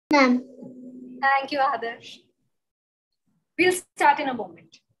Ma'am. Thank you, Adarsh. We'll start in a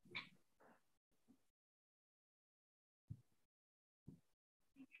moment.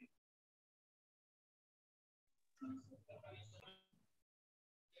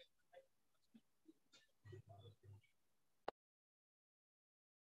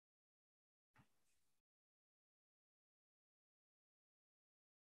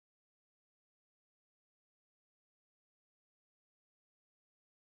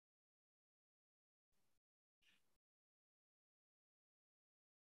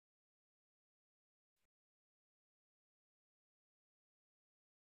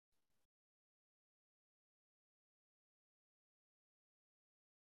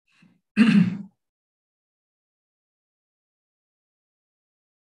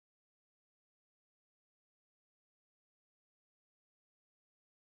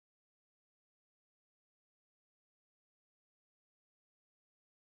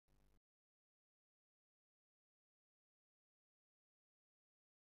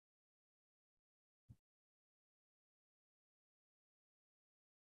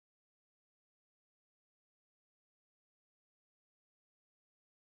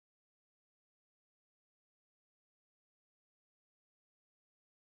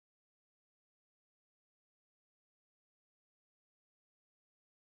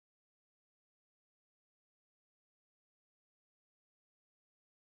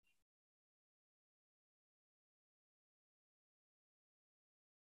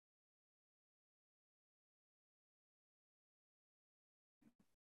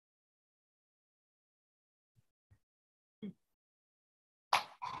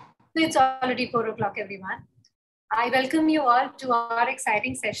 So it's already 4 o'clock, everyone. I welcome you all to our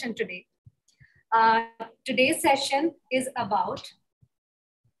exciting session today. Today's session is about,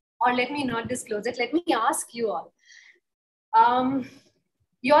 or let me not disclose it, let me ask you all.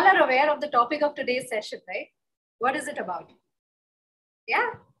 You all are aware of the topic of today's session, right? What is it about?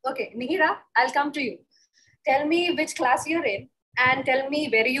 Yeah? Okay, Mihira, I'll come to you. Tell me which class you're in and tell me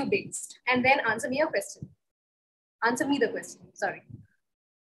where you based, and then answer me a question. Answer me the question, sorry.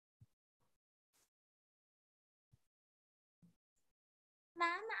 Ma'am,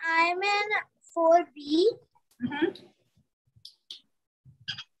 I'm in 4B.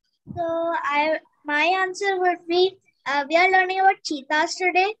 So my answer would be, we are learning about cheetahs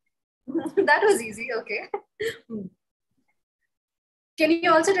today. That was easy, okay. Can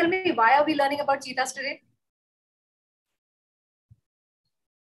you also tell me why are we learning about cheetahs today?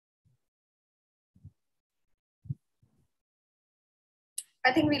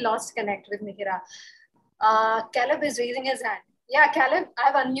 I think we lost connect with Mihira. Caleb is raising his hand. Yeah, Caleb,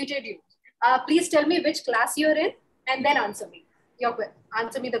 I've unmuted you. Please tell me which class you're in and then answer me.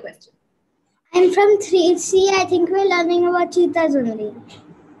 Answer me the question. I'm from 3C. I think we're learning about cheetahs only.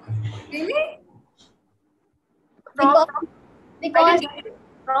 Really? Because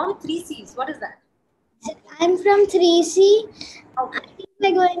from 3Cs. What is that? I'm from 3C. Okay. I think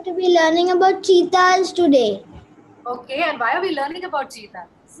we're going to be learning about cheetahs today. Okay, and why are we learning about cheetahs?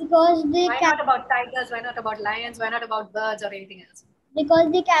 Because they why not about tigers? Why not about lions? Why not about birds or anything else?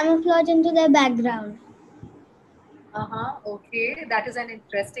 Because they camouflage into their background. Okay, that is an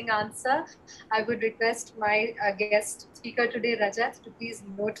interesting answer. I would request my guest speaker today, Rajat, to please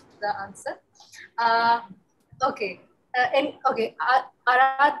note the answer. Okay,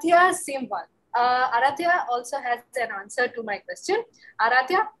 Aradhya, same one. Aradhya also has an answer to my question.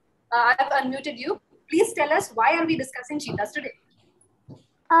 Aradhya, I've unmuted you. Please tell us, why are we discussing cheetahs today?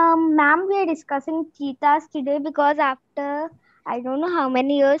 Ma'am, we are discussing cheetahs today because after I don't know how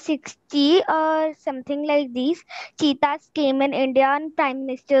many years, 60 or something like these, cheetahs came in India on Prime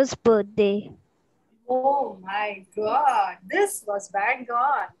Minister's birthday. Oh my God, this was bang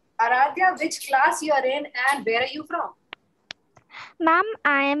on. Aradhya, which class you are in and where are you from? Ma'am,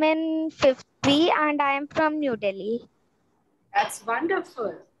 I am in 5th B and I am from New Delhi. That's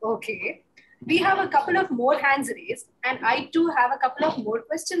wonderful. Okay. We have a couple of more hands raised and I too have a couple of more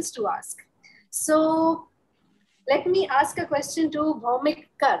questions to ask. So let me ask a question to Bhaumik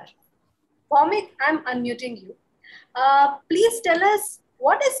Kar. Bhaumik, I'm unmuting you. Please tell us,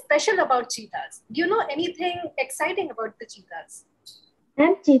 what is special about cheetahs? Do you know anything exciting about the cheetahs?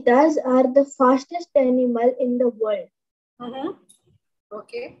 And cheetahs are the fastest animal in the world.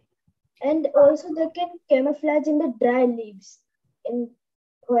 Okay. And also they can camouflage in the dry leaves in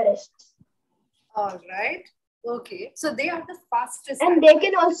forests. All right. Okay. So they are the fastest. And they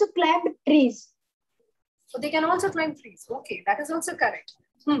can also climb trees. So they can also climb trees. Okay. That is also correct.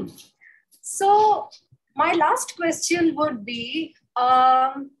 So my last question would be,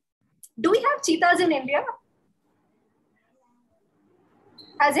 do we have cheetahs in India?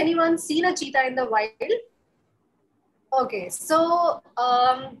 Has anyone seen a cheetah in the wild? Okay, so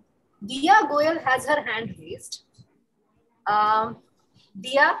Dia Goyal has her hand raised.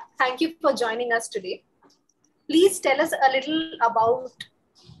 Dia, thank you for joining us today. Please tell us a little about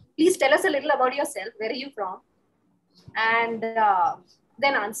yourself. Where are you from? And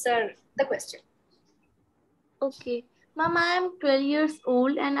then answer the question. Okay. Ma'am, I am 12 years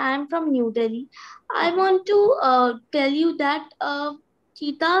old and I am from New Delhi. I want to tell you that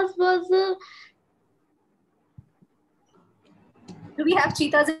cheetahs was Do we have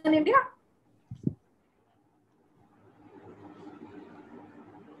cheetahs in India?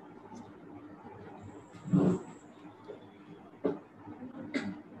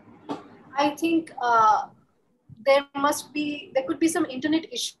 I think there could be some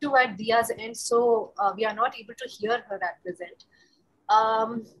internet issue at Dia's end, so we are not able to hear her at present.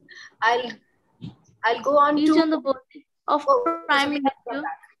 I'll go on is to on the birthday of Prime Minister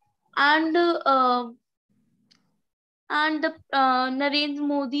and Narendra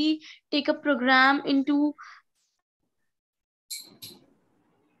Modi take a program into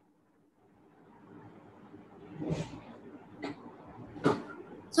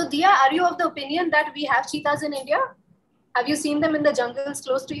So Dia, are you of the opinion that we have cheetahs in India? Have you seen them in the jungles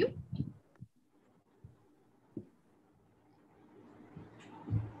close to you?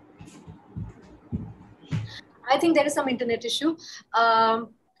 I think there is some internet issue.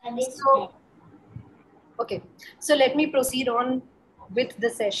 Okay, so let me proceed on with the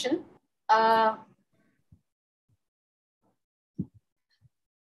session. I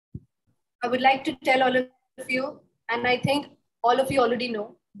would like to tell all of you, and I think all of you already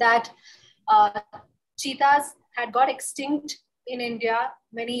know, that cheetahs had got extinct in India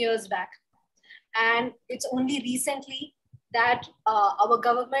many years back. And it's only recently that our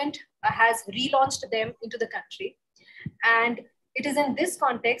government has relaunched them into the country. And it is in this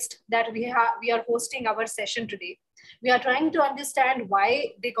context that we are hosting our session today. We are trying to understand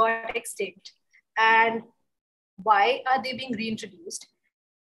why they got extinct and why are they being reintroduced.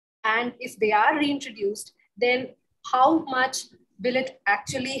 And if they are reintroduced, then how much will it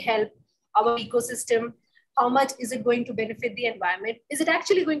actually help our ecosystem? How much is it going to benefit the environment? Is it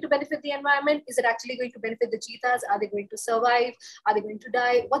actually going to benefit the environment? Is it actually going to benefit the cheetahs? Are they going to survive? Are they going to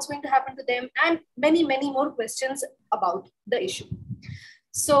die? What's going to happen to them? And many, many more questions about the issue.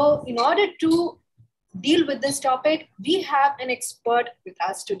 So in order to deal with this topic, we have an expert with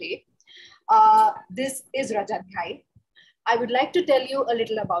us today. This is Rajat Ghai. I would like to tell you a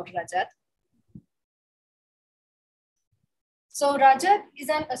little about Rajat. So Rajat is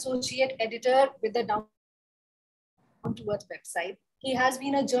an associate editor with the Down to Earth website. He has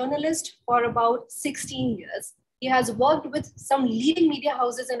been a journalist for about 16 years. He has worked with some leading media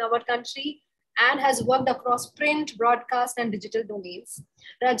houses in our country and has worked across print, broadcast, and digital domains.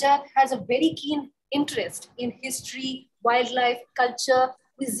 Rajat has a very keen interest in history, wildlife, culture,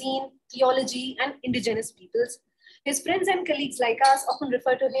 cuisine, theology, and indigenous peoples. His friends and colleagues like us often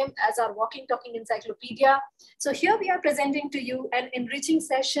refer to him as our walking, talking encyclopedia. So here we are presenting to you an enriching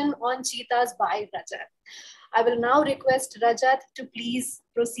session on cheetahs by Rajat. I will now request Rajat to please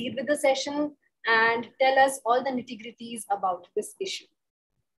proceed with the session and tell us all the nitty-gritties about this issue.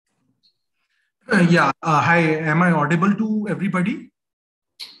 Hi, am I audible to everybody?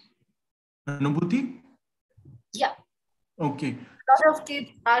 Anubhuti? Yeah. Okay. A lot of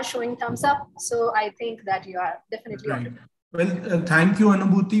kids are showing thumbs up, so I think that you are definitely audible. Well, thank you,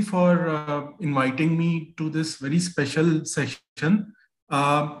 Anubhuti, for inviting me to this very special session.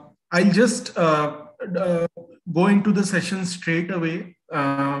 I'll just go into the session straight away.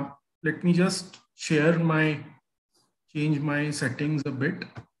 Let me just change my settings a bit.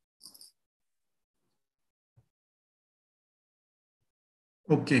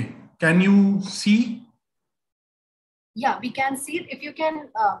 Okay, can you see? Yeah, we can see it. If you can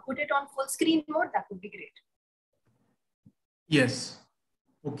put it on full screen mode, that would be great. Yes.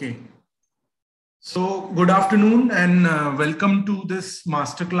 Okay. So good afternoon and welcome to this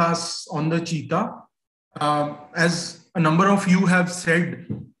masterclass on the cheetah. As a number of you have said,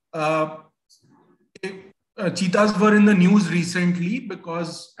 cheetahs were in the news recently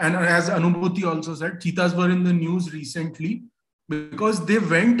and as Anubhuti also said, cheetahs were in the news recently because they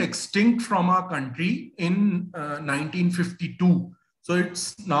went extinct from our country in 1952. So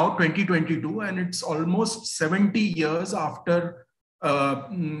it's now 2022 and it's almost 70 years after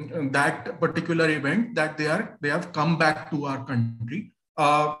that particular event that they have come back to our country.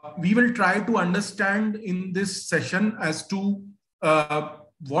 We will try to understand in this session as to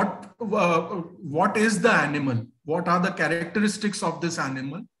what is the animal, what are the characteristics of this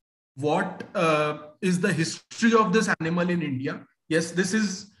animal, what is the history of this animal in India. Yes, this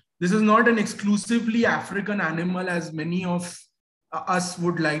is not an exclusively African animal as many of us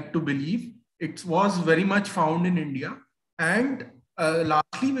would like to believe. It was very much found in India. And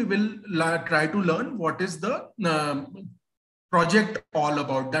lastly, we will try to learn what is the project all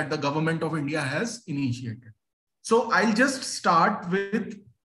about that the government of India has initiated. So I'll just start with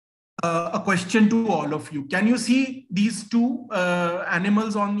a question to all of you. Can you see these two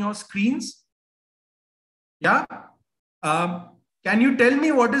animals on your screens? Yeah. Can you tell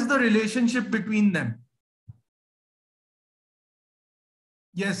me what is the relationship between them?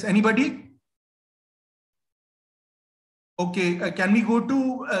 Yes, anybody? Okay, can we go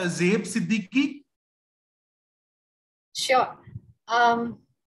to Zeeb Siddiqui? Sure.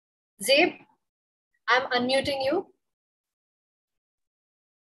 Zeeb, I'm unmuting you.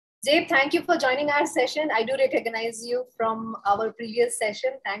 Zeeb, thank you for joining our session. I do recognize you from our previous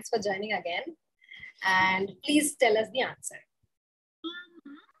session. Thanks for joining again. And please tell us the answer.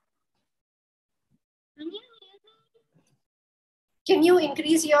 Can you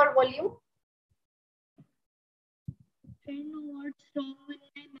increase your volume? I don't know what's wrong with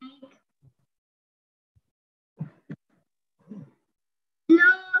my mic.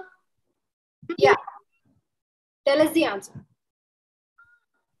 No. Yeah. Tell us the answer.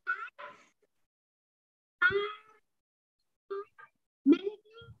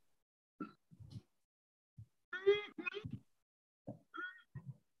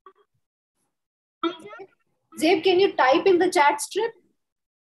 Zeeb, can you type in the chat strip?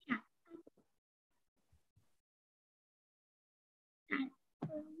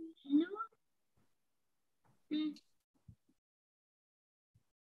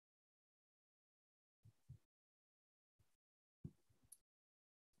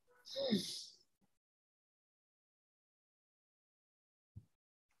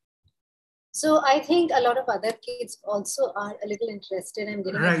 So I think a lot of other kids also are a little interested in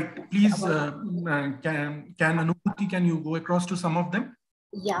getting right. Please, can Anubhuti, can you go across to some of them?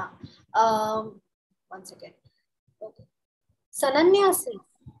 Yeah. 1 second. Okay. Sananya says,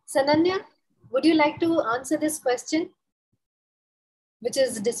 Sananya, would you like to answer this question, which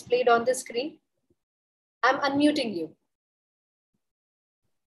is displayed on the screen? I'm unmuting you.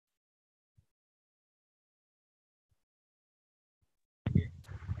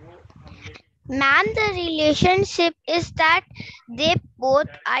 Ma'am, the relationship is that they both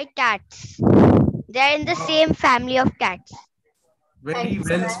are cats. They're in the same family of cats. Very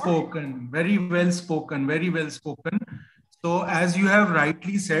well spoken. Very well spoken. Very well spoken. So as you have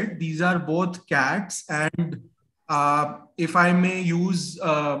rightly said, these are both cats. And if I may use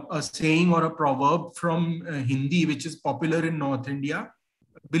a saying or a proverb from Hindi, which is popular in North India,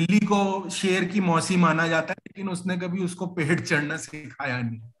 बिल्ली को शेर की मौसी माना जाता है, लेकिन उसने कभी उसको पेड़ चढ़ना सिखाया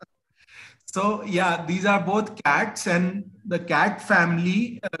नहीं. So yeah, these are both cats, and the cat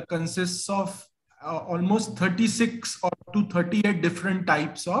family consists of almost 36 or to 38 different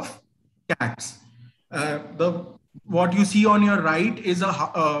types of cats. What you see on your right is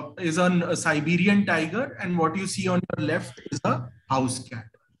a Siberian tiger, and what you see on your left is a house cat.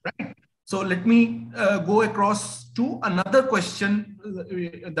 Right. So let me go across to another question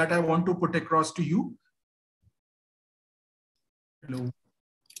that I want to put across to you. Hello.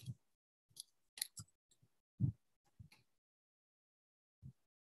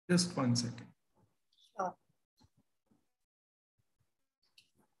 Just 1 second. Sure.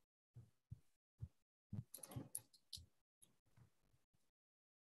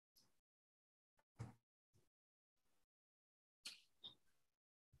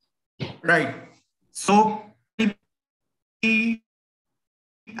 Right. So we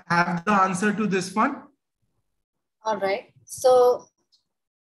have the answer to this one. All right. So,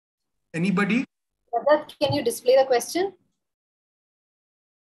 Anybody? Rajat, can you display the question?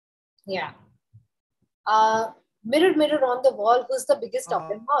 Yeah. Mirror, mirror on the wall, who's the biggest of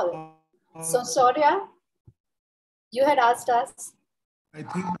them all? So, Saurya, you had asked us. I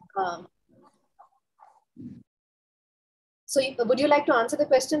think. So, would you like to answer the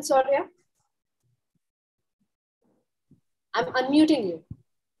question, Saurya? I'm unmuting you.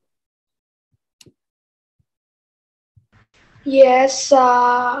 Yes,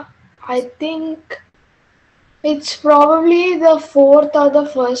 I think it's probably the fourth or the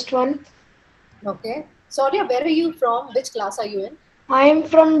first one. Okay. Saurya, where are you from? Which class are you in? I'm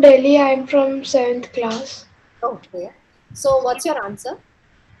from Delhi. I'm from 7th class. Okay. So, what's your answer?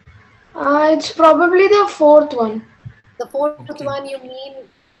 It's probably the fourth one. The fourth one, you mean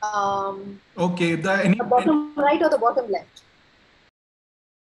okay, the bottom right or the bottom left?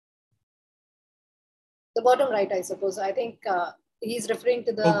 The bottom right, I suppose. I think he's referring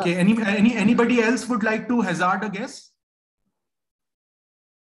to the. Okay. Anybody else would like to hazard a guess?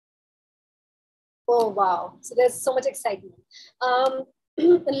 Oh, wow. So there's so much excitement.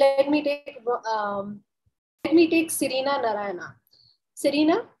 Let me take Serena Narayana.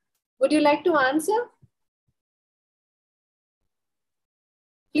 Serena, would you like to answer?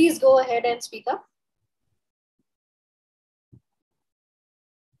 Please go ahead and speak up.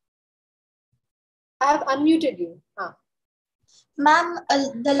 I have unmuted you. Ma'am,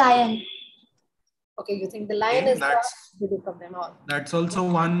 the lion. Okay, you think the lion Okay, is the biggest of them all. That's also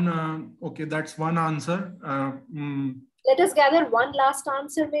one. Okay, that's one answer. Let us gather one last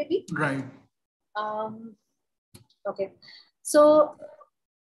answer, maybe. Right. Okay. So,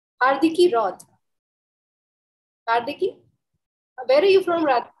 Hardiki Roth. Hardiki, where are you from,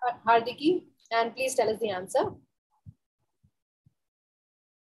 Hardiki? And please tell us the answer.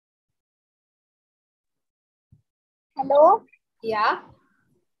 Hello. Yeah.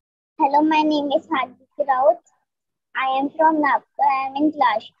 Hello, my name is Hardiki Raut. I am from Nagpur. I am in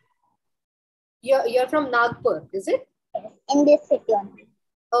class. You're from Nagpur, is it? Yes, in this city only.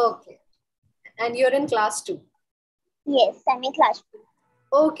 Okay. And you're in class 2? Yes, I'm in class 2.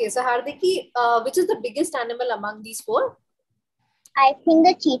 Okay, so Hardiki, which is the biggest animal among these 4? I think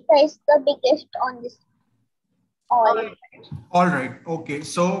the cheetah is the biggest on this. All right. Okay.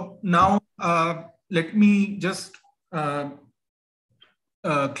 So now let me just clear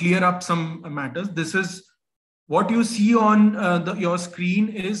up some matters. This is what you see on your screen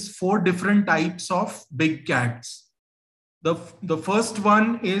is 4 different types of big cats. The first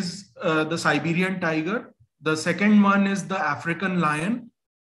one is the Siberian tiger. The second one is the African lion.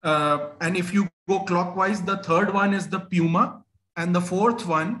 And if you go clockwise, the third one is the puma. And the fourth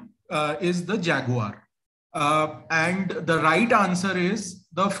one is the jaguar. And the right answer is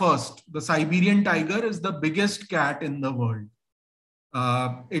the first. The Siberian tiger is the biggest cat in the world.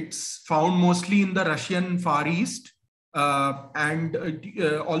 It's found mostly in the Russian Far East and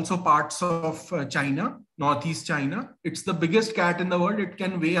also parts of China, Northeast China. It's the biggest cat in the world. It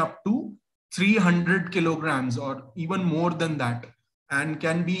can weigh up to 300 kilograms or even more than that, and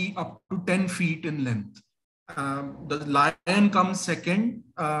can be up to 10 feet in length. The lion comes second,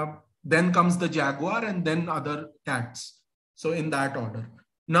 then comes the jaguar, and then other cats. So in that order.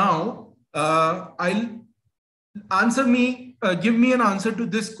 Now, give me an answer to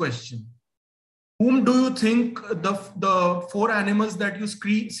this question. Whom do you think the 4 animals that you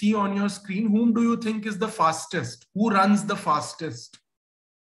see on your screen, whom do you think is the fastest? Who runs the fastest?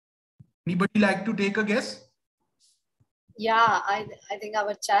 Anybody like to take a guess? Yeah, I think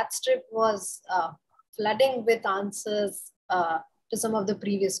our chat strip was flooding with answers to some of the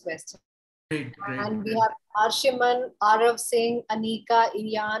previous questions. Great. And we have Arshiman, Arav Singh, Anika,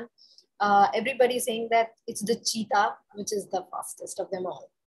 Iyan, everybody saying that it's the cheetah, which is the fastest of them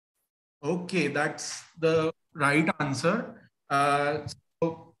all. Okay, that's the right answer.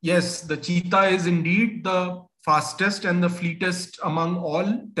 So yes, the cheetah is indeed the fastest and the fleetest among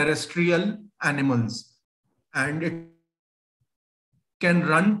all terrestrial animals. And it can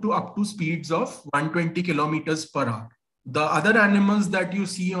run to up to speeds of 120 kilometers per hour. The other animals that you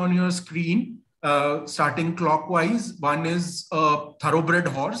see on your screen, starting clockwise, one is a thoroughbred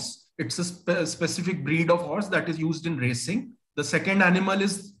horse. It's a specific breed of horse that is used in racing. The second animal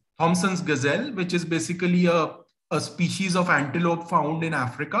is Thompson's gazelle, which is basically a species of antelope found in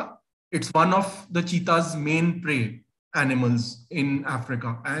Africa. It's one of the cheetah's main prey animals in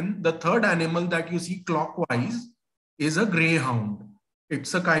Africa. And the third animal that you see clockwise is a greyhound.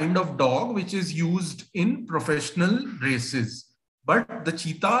 It's a kind of dog which is used in professional races. But the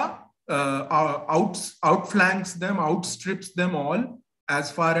cheetah outflanks them, outstrips them all as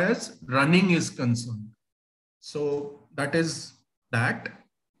far as running is concerned. So that is that.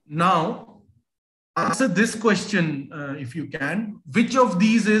 Now, answer this question if you can. Which of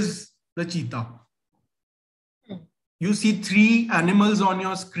these is the cheetah? You see 3 animals on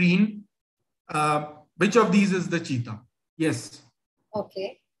your screen. Which of these is the cheetah? Yes.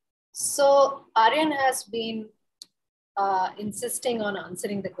 Okay. So Aryan has been insisting on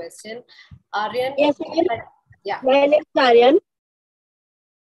answering the question. Aryan? Yes, yeah. My name is Aryan.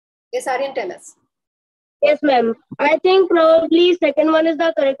 Yes, Aryan, tell us. Yes, ma'am. I think probably second one is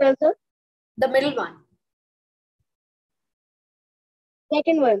the correct answer. The middle one.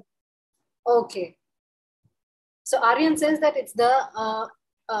 Second one. Okay. So Aryan says that it's the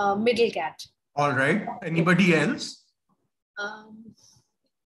middle cat. All right. Anybody else?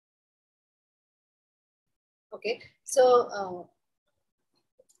 Okay. So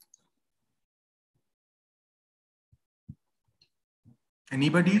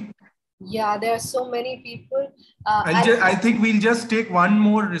Anybody? yeah, there are so many people. I think we'll just take one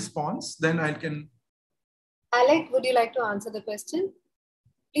more response, then I can. Alec, would you like to answer the question?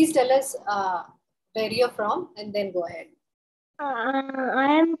 Please tell us where you're from, and then go ahead.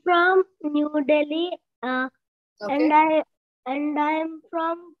 I am from New Delhi, Okay. and I am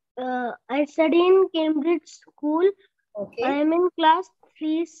from I study in Cambridge School. I Okay. am in class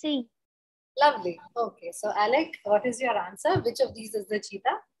 3C. Lovely. Okay. So, Alec, what is your answer? Which of these is the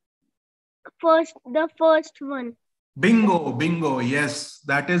cheetah? The first one. Bingo, bingo. Yes,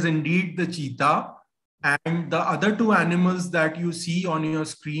 that is indeed the cheetah. And the other two animals that you see on your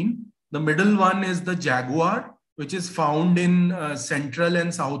screen, the middle one is the jaguar, which is found in Central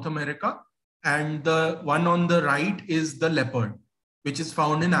and South America. And the one on the right is the leopard, which is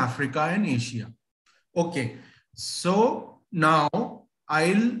found in Africa and Asia. Okay, so now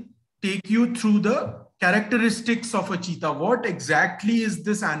I'll take you through the characteristics of a cheetah. What exactly is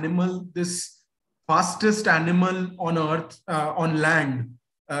this animal, this fastest animal on earth, on land,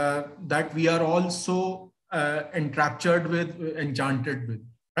 that we are all so enraptured with, enchanted with,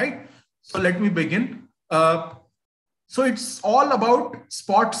 right? So let me begin. So it's all about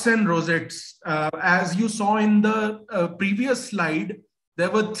spots and rosettes. As you saw in the previous slide, there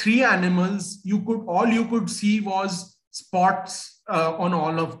were three animals. All you could see was spots on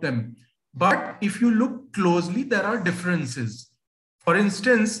all of them. But if you look closely, there are differences. For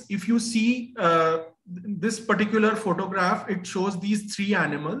instance, if you see this particular photograph, it shows these three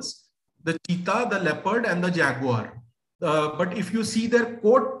animals, the cheetah, the leopard, and the jaguar. But if you see their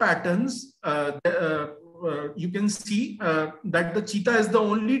coat patterns, you can see that the cheetah is the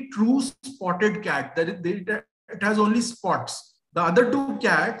only true spotted cat. It has only spots. The other two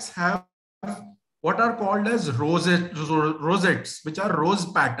cats have what are called as rosettes, which are rose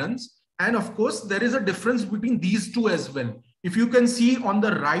patterns. And of course, there is a difference between these two as well. If you can see on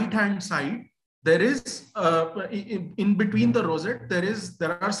the right hand side, there is in between the rosette,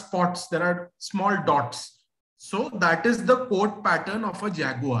 there are spots, there are small dots. So that is the coat pattern of a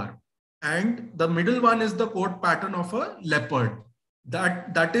jaguar. And the middle one is the coat pattern of a leopard.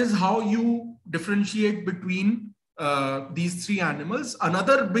 That is how you differentiate between these three animals.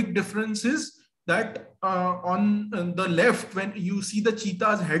 Another big difference is that on the left, when you see the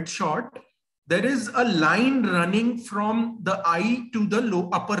cheetah's head shot, there is a line running from the eye to the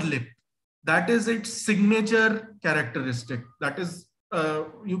upper lip. That is its signature characteristic. That is,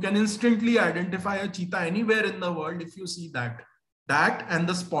 you can instantly identify a cheetah anywhere in the world if you see that. That and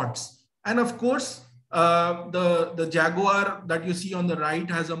the spots. And of course, the jaguar that you see on the right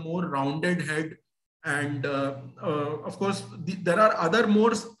has a more rounded head. And of course, there are other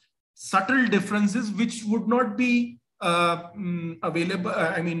more subtle differences which would not be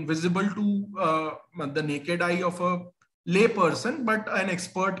visible to the naked eye of a lay person, but an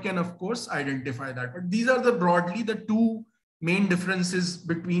expert can of course identify that. But these are broadly the two main differences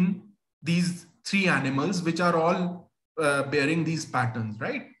between these three animals, which are all bearing these patterns,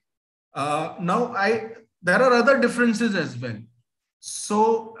 right? There are other differences as well.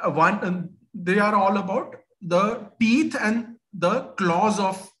 So they are all about the teeth and the claws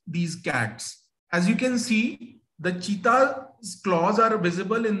of these cats. As you can see, the cheetah's claws are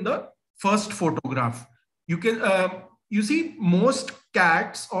visible in the first photograph. You see most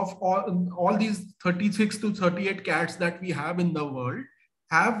cats of all these 36 to 38 cats that we have in the world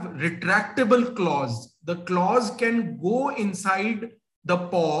have retractable claws. The claws can go inside the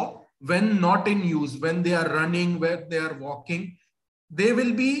paw when not in use, when they are running, when they are walking. They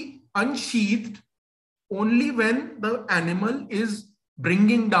will be unsheathed only when the animal is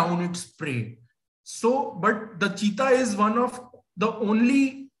bringing down its prey. So, but the cheetah is one of the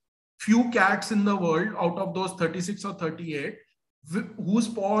only few cats in the world out of those 36 or 38 whose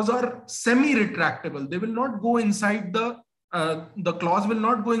paws are semi-retractable. They will not go inside the claws will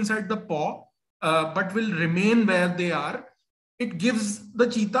not go inside the paw, but will remain where they are. It gives the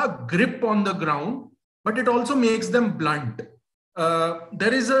cheetah grip on the ground, but it also makes them blunt.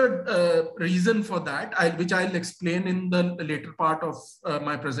 There is a reason for that, which I'll explain in the later part of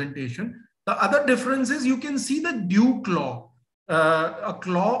my presentation. The other difference is you can see the dew claw, a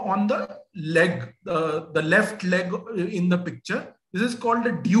claw on the leg, the left leg in the picture. This is called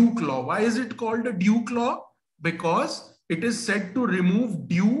a dew claw. Why is it called a dew claw? Because it is said to remove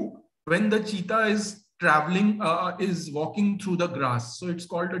dew when the cheetah is traveling, is walking through the grass. So it's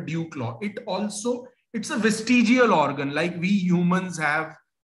called a dew claw. It's a vestigial organ, like we humans have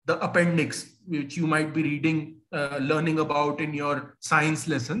the appendix, which you might be learning about in your science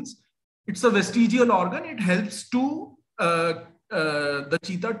lessons. It's a vestigial organ. It helps to the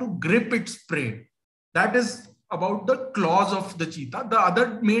cheetah to grip its prey. That is about the claws of the cheetah. The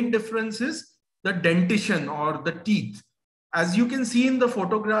other main difference is the dentition or the teeth. As you can see in the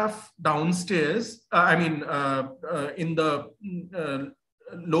photograph downstairs, in the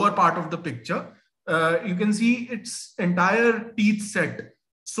lower part of the picture, you can see its entire teeth set.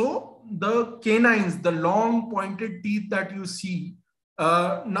 So the canines, the long pointed teeth that you see,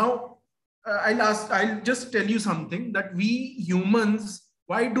 now I'll just tell you something, that we humans,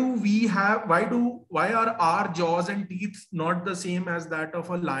 why are our jaws and teeth not the same as that of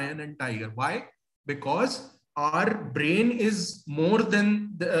a lion and tiger? Why? Because our brain is more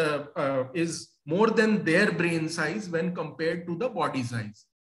than their brain size when compared to the body size.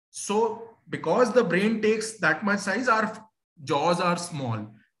 So because the brain takes that much size, our jaws are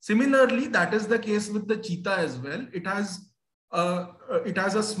small. Similarly, that is the case with the cheetah as well. It has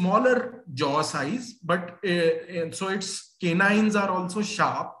a smaller jaw size, but and so its canines are also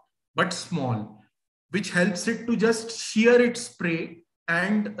sharp but small, which helps it to just shear its prey.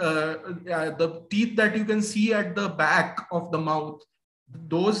 And the teeth that you can see at the back of the mouth,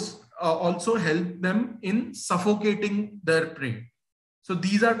 those also help them in suffocating their prey. So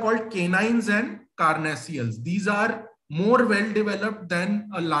these are called canines and carnassials. These are more well developed than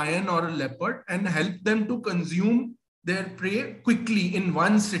a lion or a leopard and help them to consume their prey quickly in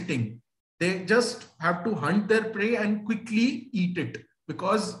one sitting. They just have to hunt their prey and quickly eat it,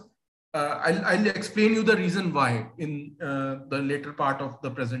 because I'll explain you the reason why in the later part of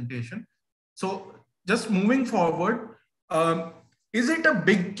the presentation. So just moving forward, is it a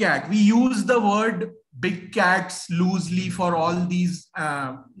big cat? We use the word big cats loosely for all these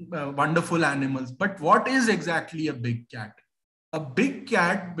wonderful animals. But what is exactly a big cat? A big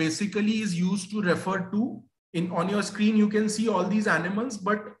cat basically is used to refer to, on your screen, you can see all these animals,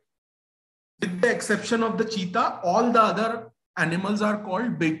 but with the exception of the cheetah, all the other animals are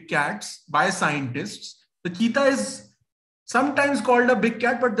called big cats by scientists. The cheetah is sometimes called a big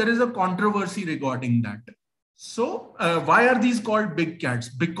cat, but there is a controversy regarding that. So why are these called big cats?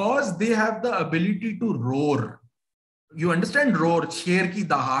 Because they have the ability to roar. You understand roar? शेर की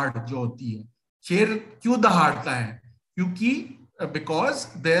दहाड़ जो होती है, शेर क्यों दहाड़ता है? क्योंकि because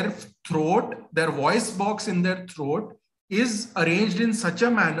their throat, their voice box in their throat is arranged in such a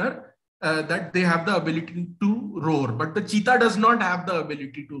manner that they have the ability to roar. But the cheetah does not have the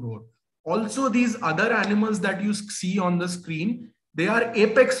ability to roar. Also, these other animals that you see on the screen, they are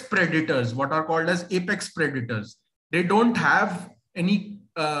apex predators, what are called as apex predators. They don't have any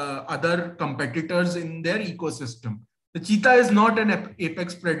other competitors in their ecosystem. The cheetah is not an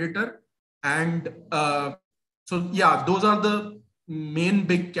apex predator. And so, yeah, those are the main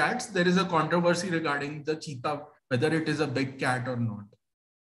big cats. There is a controversy regarding the cheetah, whether it is a big cat or not.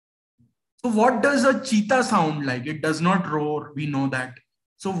 So what does a cheetah sound like? It does not roar, we know that.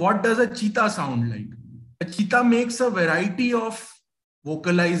 So what does a cheetah sound like? A cheetah makes a variety of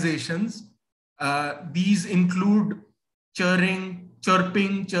vocalizations. These include chirping,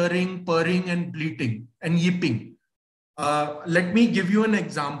 purring, and bleating, and yipping. Let me give you an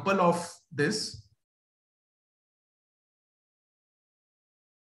example of this.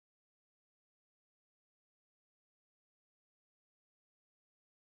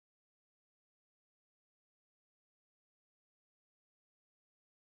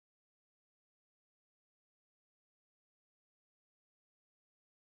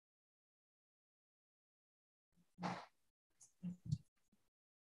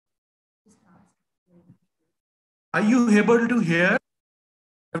 Are you able to hear?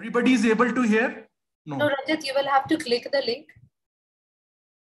 Everybody is able to hear? No. No, Rajat, you will have to click the link.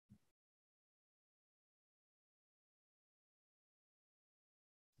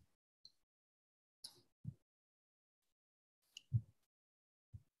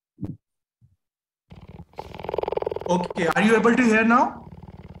 Okay, are you able to hear now?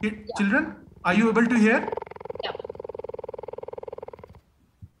 Children, are you able to hear? Yeah.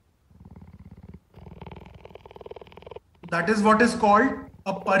 That is what is called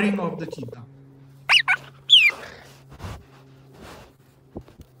a purring of the cheetah.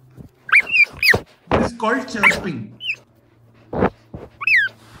 This is called chirping.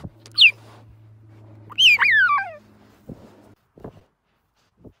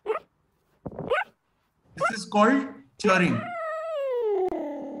 This is called chirring.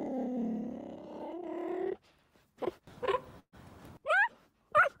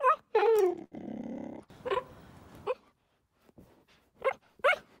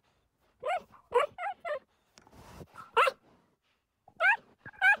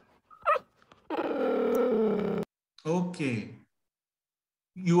 Okay.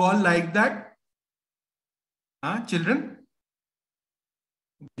 You all like that? Huh, children?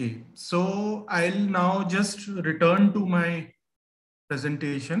 Okay. So I'll now just return to my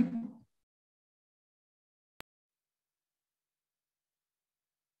presentation.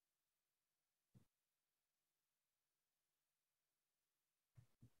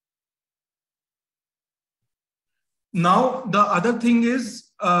 Now, the other thing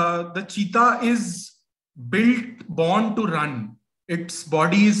is the cheetah is born to run. Its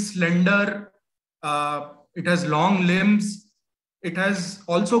body is slender. It has long limbs. It has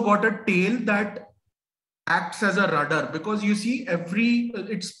also got a tail that acts as a rudder, because you see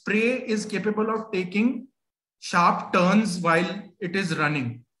its prey is capable of taking sharp turns while it is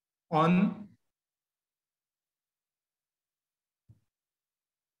running on.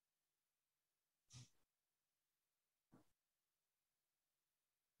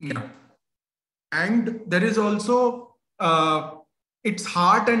 Yeah. And there is also its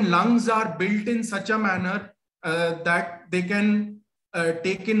heart and lungs are built in such a manner that they can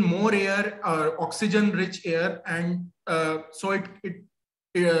take in more air, oxygen rich air, and so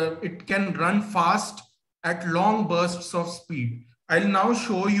it can run fast at long bursts of speed. I'll now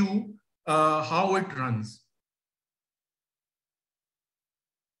show you how it runs.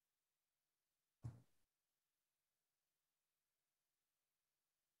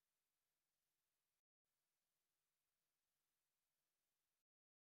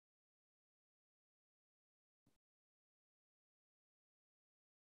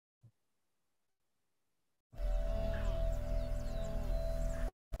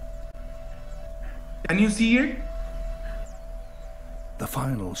 Can you see it? The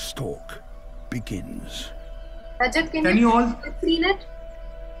final stalk begins. Rajat, Can you all see it?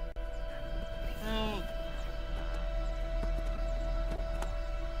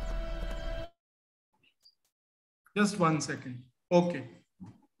 Just 1 second. Okay.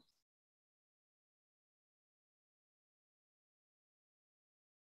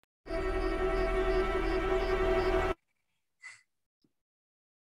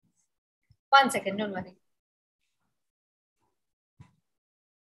 One second, don't worry.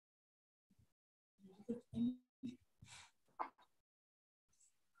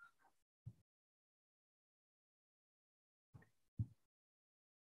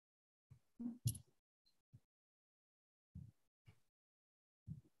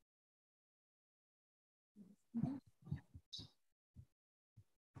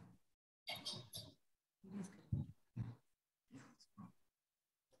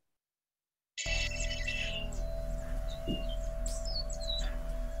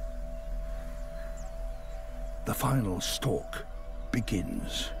 The final stalk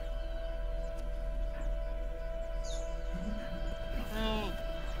begins.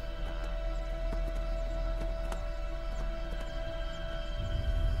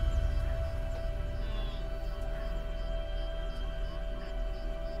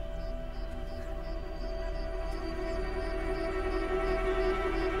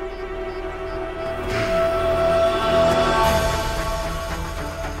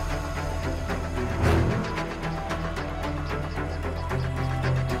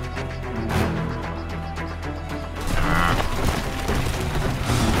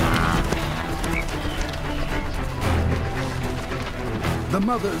 The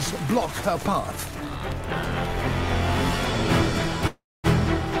mothers block her path.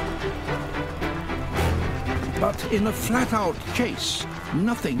 But in a flat-out chase,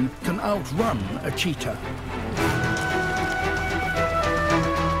 nothing can outrun a cheetah.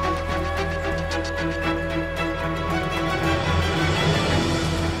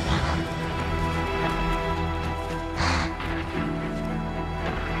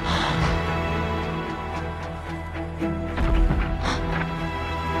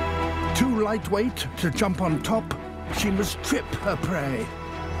 Too lightweight to jump on top, she must trip her prey.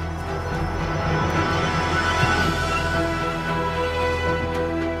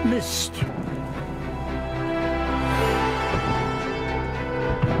 Missed.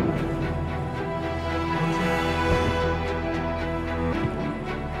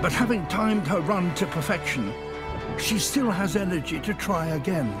 But having timed her run to perfection, she still has energy to try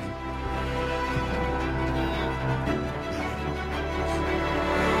again.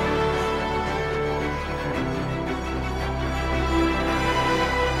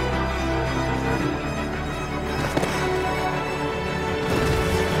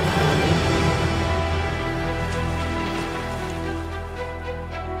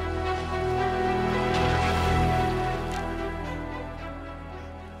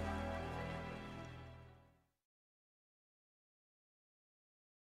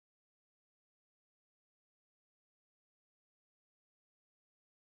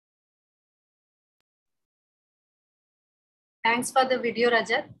 Thanks for the video,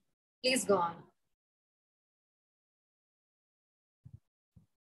 Rajat. Please go on.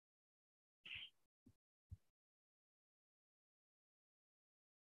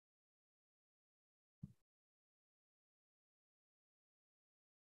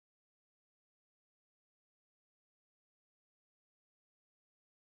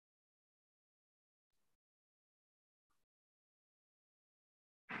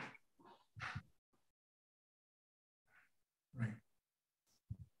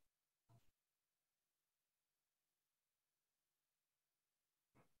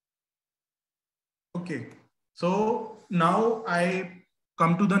 Okay, so now I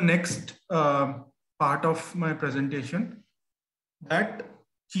come to the next part of my presentation, that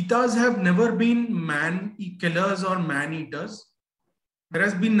cheetahs have never been man killers or man eaters. There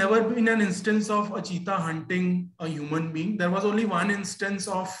has been never been an instance of a cheetah hunting a human being. There was only one instance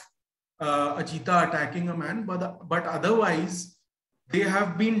of a cheetah attacking a man, but otherwise they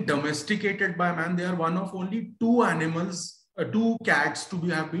have been domesticated by man. They are one of only two animals, two cats to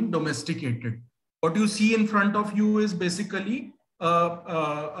have been domesticated. What you see in front of you is basically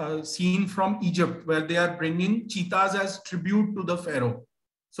a scene from Egypt, where they are bringing cheetahs as tribute to the pharaoh.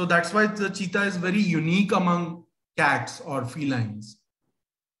 So that's why the cheetah is very unique among cats or felines.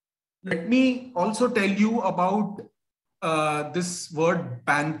 Let me also tell you about this word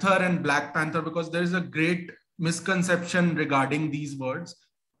panther and black panther, because there is a great misconception regarding these words.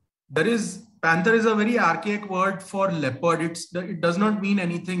 Panther is a very archaic word for leopard. It does not mean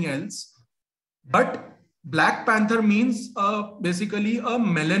anything else. But black panther means basically a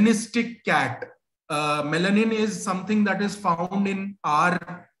melanistic cat. Melanin is something that is found in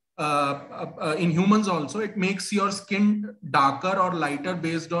in humans also. It makes your skin darker or lighter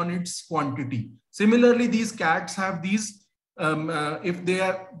based on its quantity. Similarly, these cats have these, if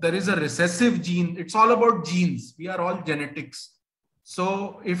there is a recessive gene, it's all about genes. We are all genetics.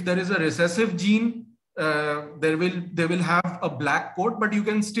 So if there is a recessive gene, they will have a black coat, but you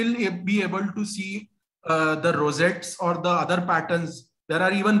can still be able to see the rosettes or the other patterns. There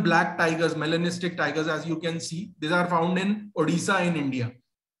are even black tigers, melanistic tigers, as you can see. These are found in Odisha in India.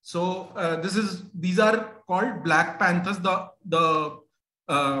 So these are called black panthers. The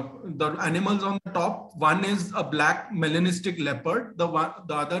animals on the top, one is a black melanistic leopard. The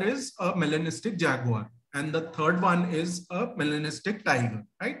other is a melanistic jaguar, and the third one is a melanistic tiger.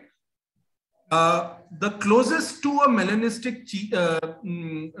 Right. The closest to a melanistic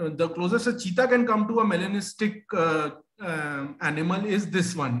the closest a cheetah can come to a melanistic animal is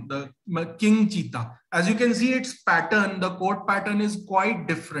this one, the king cheetah. As you can see, its pattern, the coat pattern is quite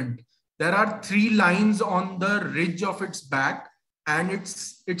different. There are 3 lines on the ridge of its back, and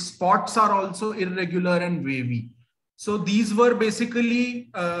its spots are also irregular and wavy. So these were basically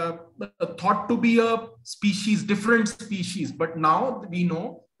thought to be a species, different species, but now we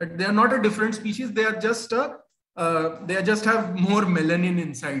know that they are not a different species. They are just they just have more melanin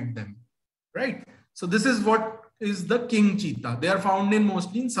inside them, right? So this is what is the king cheetah. They are found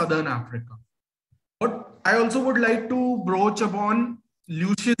mostly in southern Africa. What I also would like to broach upon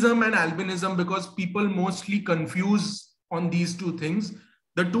leucism and albinism, because people mostly confuse on these two things.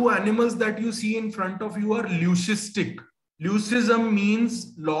 The two animals that you see in front of you are leucistic. Leucism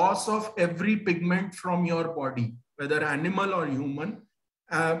means loss of every pigment from your body, whether animal or human.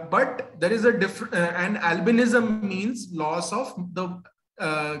 But there is a different, and albinism means loss of the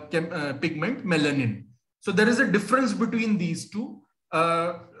pigment melanin. So there is a difference between these two.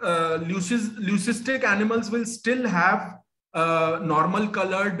 Leucistic animals will still have normal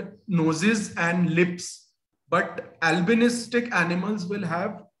colored noses and lips, but albinistic animals will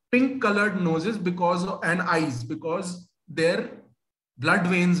have pink colored noses and eyes, because their blood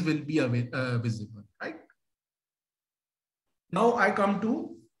veins will be visible, right? Now I come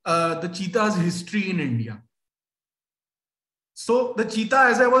to the cheetah's history in India. So the cheetah,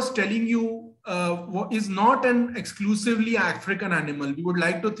 as I was telling you, is not an exclusively African animal. We would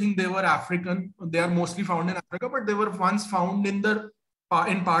like to think they were African. They are mostly found in Africa, but they were once found in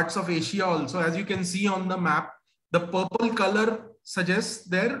parts of Asia also. As you can see on the map, the purple color suggests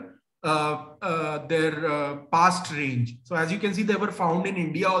their past range. So as you can see, they were found in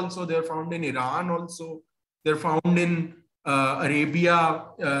India also. They are found in Iran also. They're found in Arabia,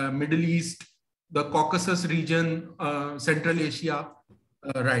 Middle East, the Caucasus region, Central Asia,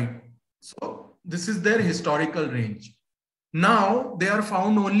 right? So this is their historical range. Now they are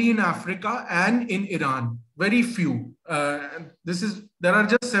found only in Africa and in Iran. Very few. There are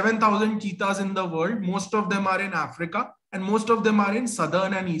just 7,000 cheetahs in the world. Most of them are in Africa, and most of them are in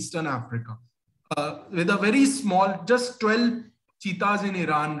southern and eastern Africa. With a very small, just 12 cheetahs in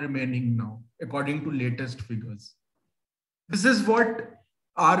Iran remaining now, according to latest figures. This is what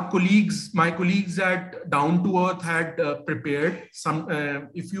my colleagues at Down to Earth had prepared.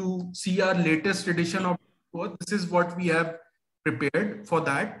 If you see our latest edition of Earth, this is what we have prepared for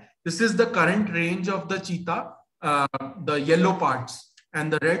that. This is the current range of the cheetah, the yellow parts,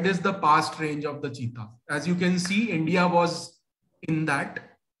 and the red is the past range of the cheetah. As you can see, India was in that,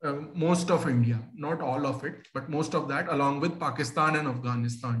 most of India, not all of it, but most of that, along with Pakistan and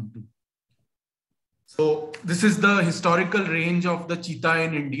Afghanistan too. So this is the historical range of the cheetah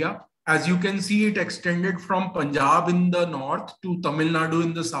in India. As you can see, it extended from Punjab in the north to Tamil Nadu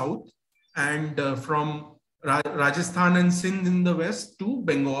in the south. and from Rajasthan and Sindh in the west to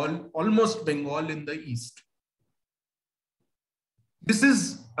Bengal, almost Bengal in the east. This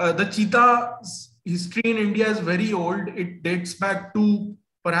is the cheetah's history in India is very old. It dates back to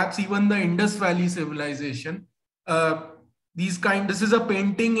perhaps even the Indus Valley civilization. This is a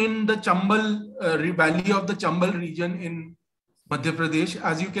painting in the Chambal valley of the Chambal region in Madhya Pradesh.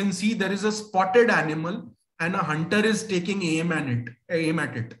 As you can see, there is a spotted animal and a hunter is taking aim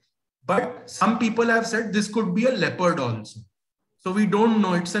at it. But some people have said this could be a leopard also. So we don't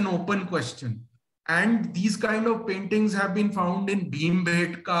know. It's an open question. And these kind of paintings have been found in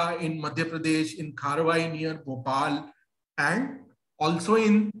Bhimbhetka in Madhya Pradesh, in Kharwai near Bhopal, and also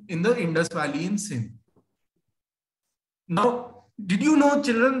in the Indus Valley in Sindh. Now, did you know,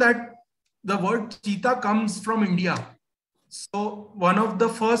 children, that the word cheetah comes from India? So one of the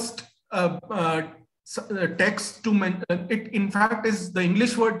first texts to mention it, in fact, is the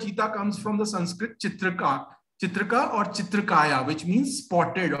English word cheetah comes from the Sanskrit chitraka or chitrakaya, which means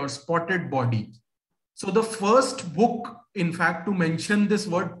spotted or spotted body. So the first book, in fact, to mention this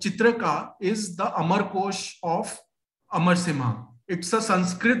word chitraka is the Amarkosh of Amar Simha. It's a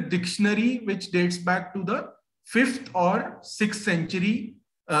Sanskrit dictionary which dates back to the 5th or 6th century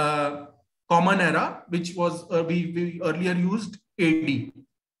Common Era, which was we earlier used AD.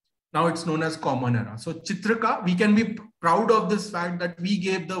 Now it's known as Common Era. So Chitraka, we can be proud of this fact that we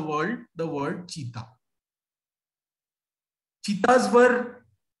gave the world the word cheetah. Cheetahs were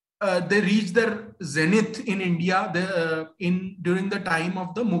they reached their zenith in India during the time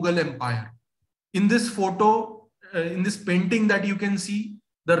of the Mughal Empire. In this photo, in this painting that you can see,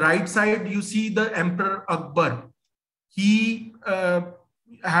 the right side, you see the Emperor Akbar. He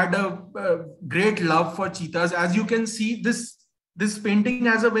had a great love for cheetahs. As you can see, this painting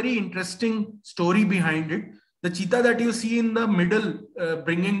has a very interesting story behind it. The cheetah that you see in the middle,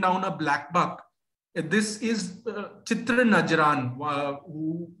 bringing down a black buck, this is Chitra Najran,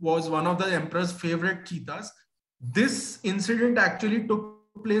 who was one of the emperor's favorite cheetahs. This incident actually took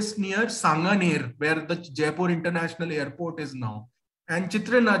place near Sanganer, where the Jaipur International Airport is now. And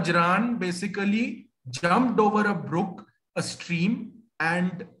Chitra Najran basically jumped over a brook, a stream,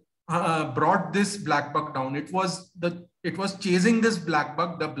 and brought this black buck down. It was chasing this black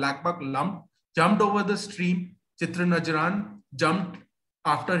buck. The black buck jumped over the stream. Chitra Najran jumped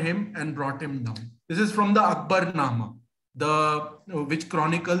after him and brought him down. This is from the Akbar Nama, which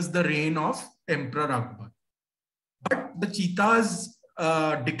chronicles the reign of Emperor Akbar. But the cheetah's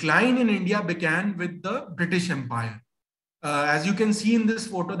decline in India began with the British Empire. As you can see in this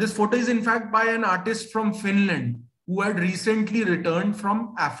photo is in fact by an artist from Finland who had recently returned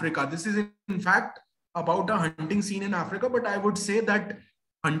from Africa. This is in fact about a hunting scene in Africa, but I would say that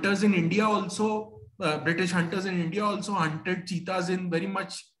hunters in India also, British hunters in India also hunted cheetahs in very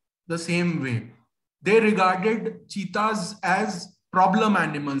much the same way. They regarded cheetahs as problem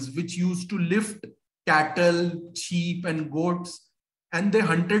animals which used to lift cattle, sheep and goats, and they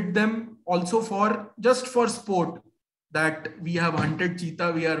hunted them also just for sport, that we have hunted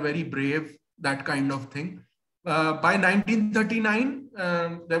cheetah, we are very brave, that kind of thing. By 1939,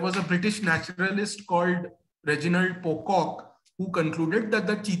 there was a British naturalist called Reginald Pocock who concluded that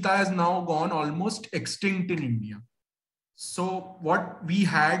the cheetah has now gone almost extinct in India. So what this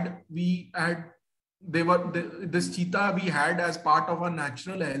cheetah we had as part of our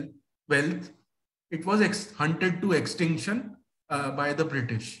natural wealth, it was hunted to extinction by the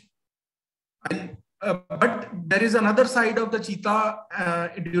British. But there is another side of the cheetah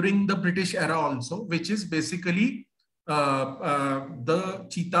during the British era also, which is basically the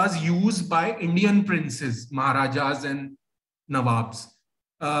cheetahs used by Indian princes, Maharajas and Nawabs.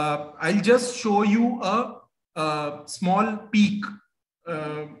 I'll just show you a small peek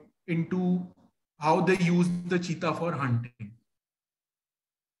into how they use the cheetah for hunting.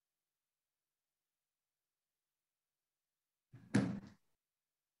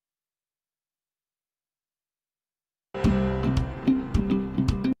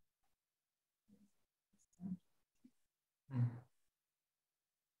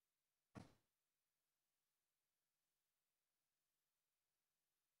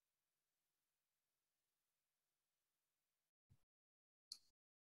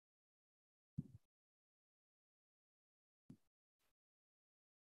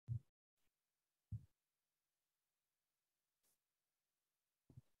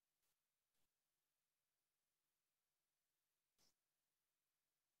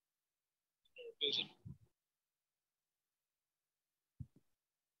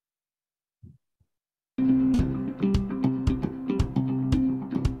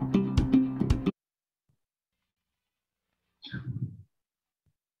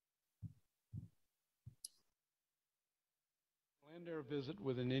 visit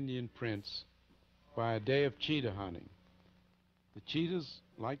with an Indian prince by a day of cheetah hunting. The cheetahs,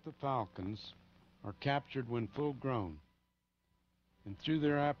 like the falcons, are captured when full grown, and through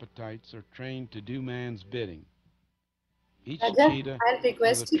their appetites are trained to do man's bidding. Each Rajat, cheetah I'll has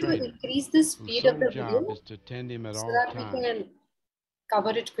request a you to trainer increase the whose speed of sole the job video is to tend him at so all that we times. can cover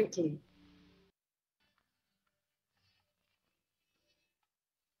it quickly.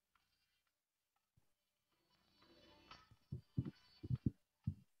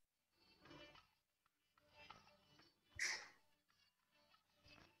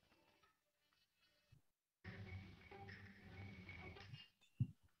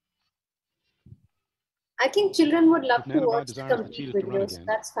 I think children would love If to Nanabai watch the desires the complete cheetahs to run videos. again,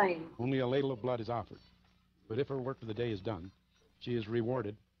 That's fine. only a ladle of blood is offered. But if her work for the day is done, she is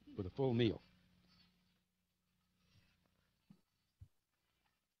rewarded with a full meal.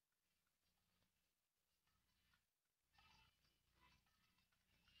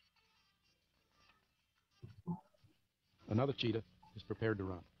 Another cheetah is prepared to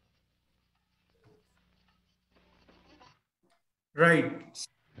run. Right.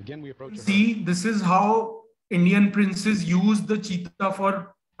 Again, we approach a herd. See, this is how Indian princes use the cheetah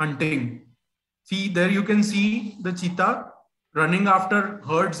for hunting. See, there you can see the cheetah running after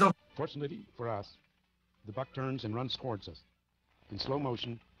herds of. Fortunately for us, the buck turns and runs towards us. In slow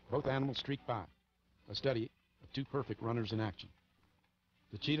motion, both animals streak by, a study of two perfect runners in action.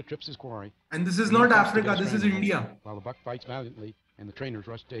 The cheetah trips his quarry. And this is and then not attempts to Africa, get a this is stranglehold, India. while the buck fights valiantly and the trainers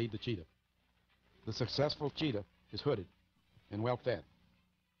rush to aid the cheetah. The successful cheetah is hooded and well fed.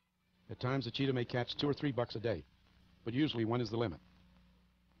 At times, the cheetah may catch 2 or 3 bucks a day, but usually 1 is the limit.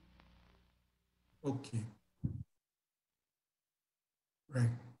 Okay. Right.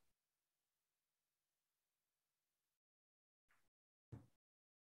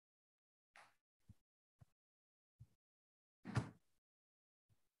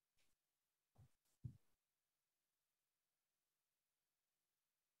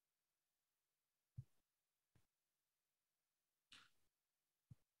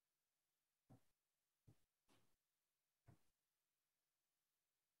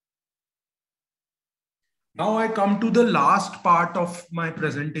 Now I come to the last part of my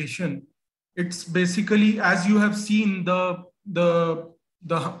presentation. It's basically, as you have seen, the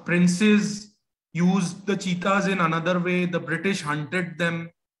princes used the cheetahs in another way. The British hunted them.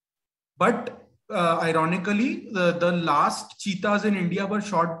 But ironically, the last cheetahs in India were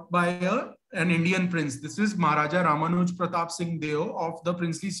shot by an Indian prince. This is Maharaja Ramanuj Pratap Singh Deo of the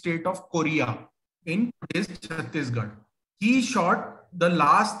princely state of Korea in today's Chhattisgarh. He shot the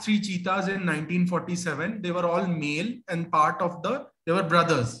last 3 cheetahs in 1947. They were all male and they were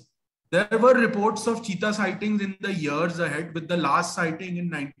brothers. There were reports of cheetah sightings in the years ahead, with the last sighting in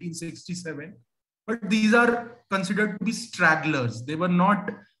 1967. But these are considered to be stragglers. They were not,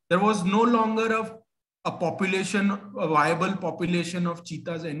 there was no longer a population, a viable population of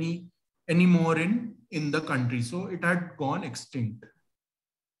cheetahs anymore in the country. So it had gone extinct.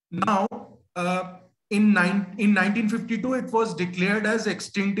 Now, in 1952, it was declared as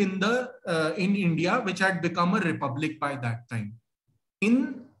extinct in India, which had become a republic by that time.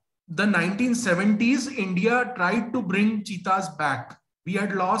 In the 1970s, India tried to bring cheetahs back. We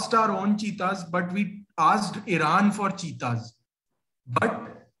had lost our own cheetahs, but we asked Iran for cheetahs.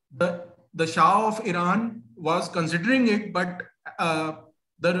 But the Shah of Iran was considering it, but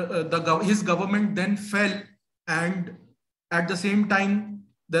his government then fell, and at the same time,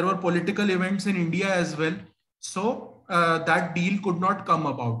 there were political events in India as well. So that deal could not come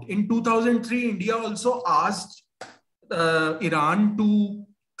about. In 2003, India also asked Iran to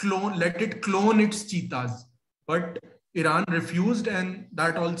let it clone its cheetahs. But Iran refused, and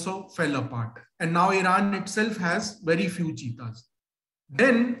that also fell apart. And now Iran itself has very few cheetahs.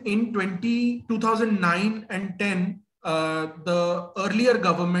 Then in 2009 and 10, the earlier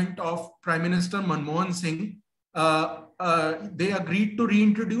government of Prime Minister Manmohan Singh, they agreed to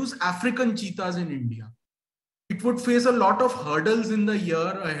reintroduce African cheetahs in India. It would face a lot of hurdles in the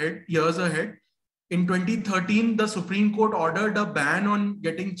years ahead. In 2013, the Supreme Court ordered a ban on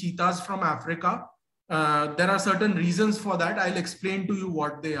getting cheetahs from Africa. There are certain reasons for that. I'll explain to you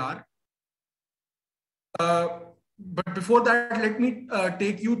what they are. But before that, let me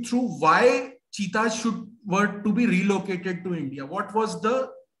take you through why cheetahs were to be relocated to India. What was the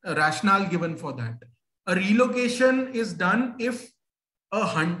rationale given for that? A relocation is done if a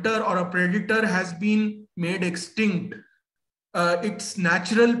hunter or a predator has been made extinct. Its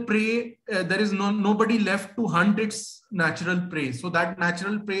natural prey, there is nobody left to hunt its natural prey. So that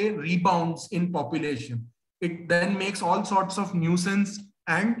natural prey rebounds in population. It then makes all sorts of nuisance,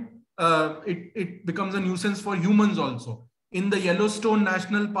 and it becomes a nuisance for humans also. in the Yellowstone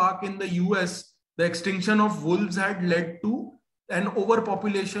National Park in the US, the extinction of wolves had led to an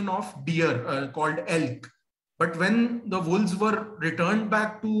overpopulation of deer called elk. But when the wolves were returned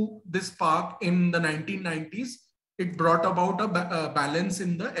back to this park in the 1990s, it brought about a balance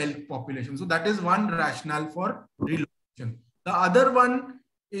in the elk population. So that is one rationale for relocation. The other one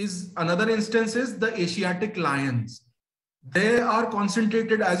is, another instance is the Asiatic lions. They are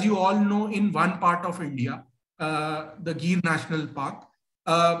concentrated, as you all know, in one part of India, the Gir National Park.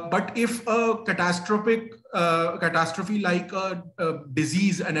 But if a catastrophe like a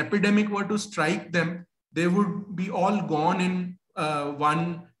disease, an epidemic were to strike them, they would be all gone in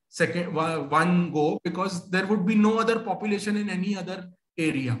one go, because there would be no other population in any other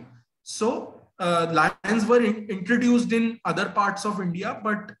area. So lions were introduced in other parts of India,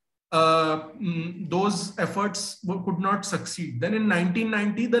 but those efforts could not succeed. Then in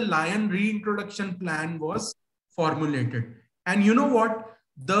 1990, the lion reintroduction plan was formulated. And you know what?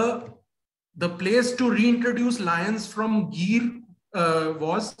 The place to reintroduce lions from Gir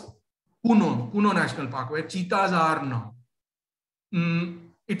was Kuno National Park, where cheetahs are now.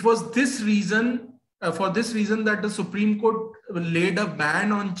 It was this reason, for this reason, that the Supreme Court laid a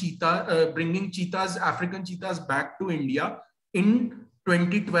ban on bringing cheetahs, African cheetahs, back to India in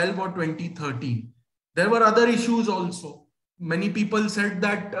 2012 or 2013. There were other issues also. Many people said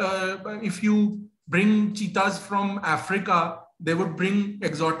that if you bring cheetahs from Africa, they would bring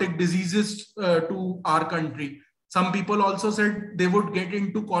exotic diseases to our country. Some people also said they would get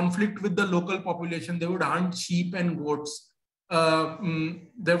into conflict with the local population. They would hunt sheep and goats.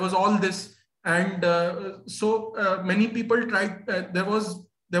 There was all this. And so many people tried, there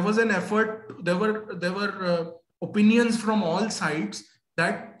was an effort, there were opinions from all sides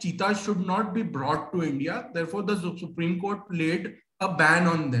that cheetahs should not be brought to India. Therefore, the Supreme Court laid a ban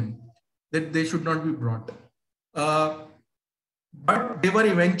on them, that they should not be brought. But they were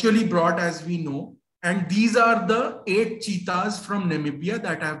eventually brought, as we know. And these are the 8 cheetahs from Namibia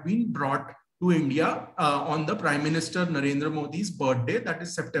that have been brought to India on the Prime Minister Narendra Modi's birthday, that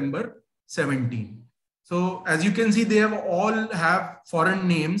is September 17. So as you can see, they all have foreign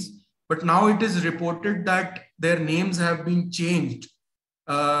names, but now it is reported that their names have been changed.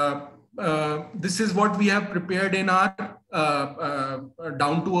 This is what we have prepared in our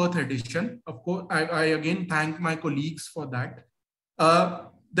down-to-earth edition. Of course, I again thank my colleagues for that.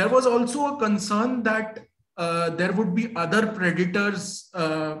 There was also a concern that there would be other predators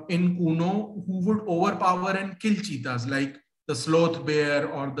in Kuno who would overpower and kill cheetahs, like the sloth bear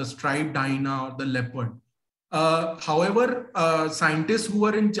or the striped hyena or the leopard. However, scientists who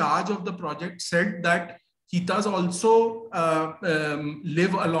were in charge of the project said that cheetahs also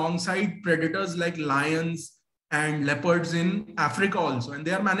live alongside predators like lions and leopards in Africa also, and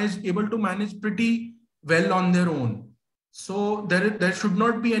they are able to manage pretty well on their own. So there should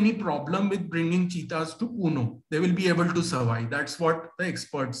not be any problem with bringing cheetahs to Kuno. They will be able to survive. That's what the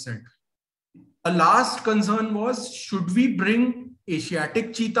experts said. A last concern was, should we bring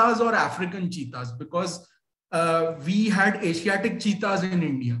Asiatic cheetahs or African cheetahs? Because we had Asiatic cheetahs in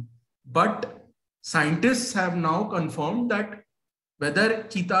India, but scientists have now confirmed that whether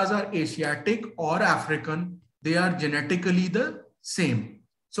cheetahs are Asiatic or African, they are genetically the same.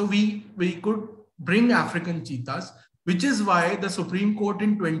 So we could bring African cheetahs, which is why the Supreme Court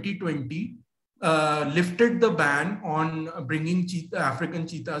in 2020 lifted the ban on bringing African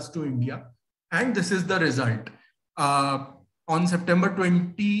cheetahs to India. And this is the result. On September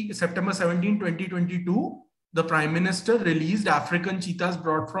 17, 2022, the Prime Minister released African cheetahs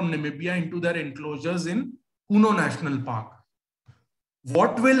brought from Namibia into their enclosures in Kuno National Park.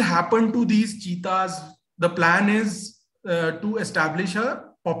 What will happen to these cheetahs? The plan is to establish a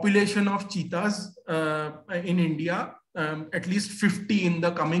population of cheetahs in India, at least 50 in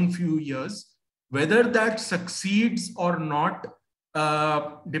the coming few years. Whether that succeeds or not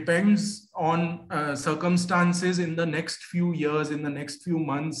depends on circumstances in the next few years, in the next few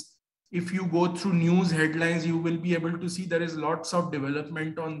months. If you go through news headlines, you will be able to see there is lots of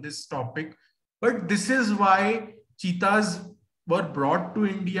development on this topic. But this is why cheetahs were brought to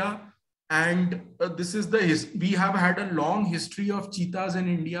India. And this is we have had a long history of cheetahs in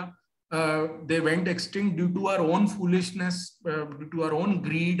India. They went extinct due to our own foolishness, due to our own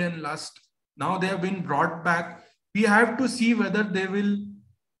greed and lust. Now they have been brought back. We have to see whether they will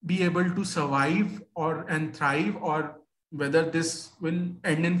be able to survive and thrive, or whether this will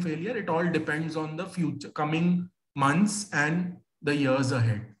end in failure. It all depends on the future, coming months and the years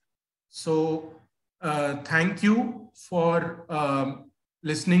ahead. So thank you for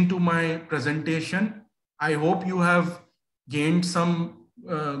listening to my presentation. I hope you have gained some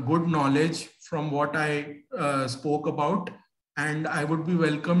good knowledge from what I spoke about, and I would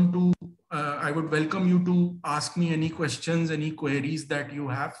welcome you to ask me any questions, any queries that you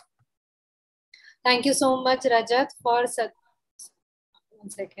have. Thank you so much, Rajat, for such. 1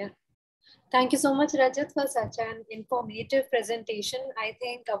 second. Thank you so much, Rajat, for such an informative presentation. I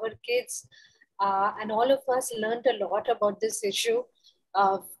think our kids and all of us learned a lot about this issue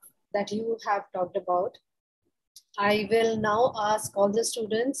that you have talked about. I will now ask all the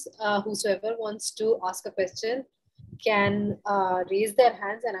students, whosoever wants to ask a question can raise their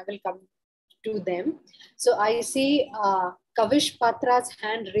hands and I will come to them. So I see Kavish Patra's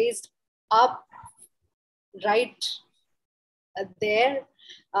hand raised up right there.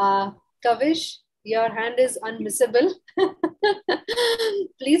 Kavish, your hand is unmissable.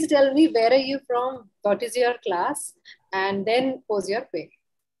 Please tell me, where are you from? What is your class? And then pose your query.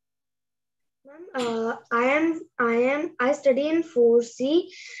 I study in 4C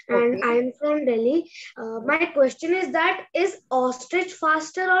and Okay. I am from Delhi. My question is that is ostrich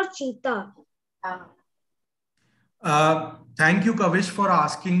faster or cheetah? Thank you, Kavish, for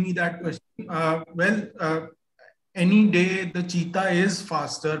asking me that question. Any day the cheetah is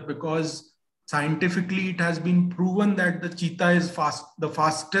faster because scientifically it has been proven that the cheetah is the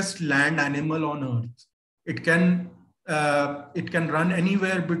fastest land animal on earth. It can run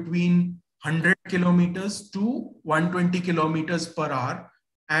anywhere between 100 kilometers to 120 kilometers per hour.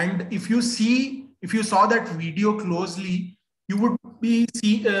 And if you saw that video closely, you would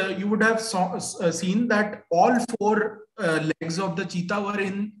have seen that all four legs of the cheetah were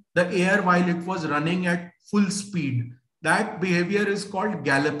in the air while it was running at full speed. That behavior is called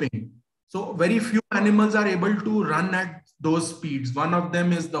galloping. So very few animals are able to run at those speeds. One of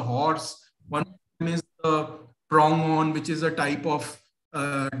them is the horse. One of them is the pronghorn, which is a type of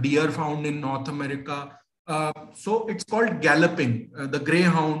deer found in North America. So it's called galloping. The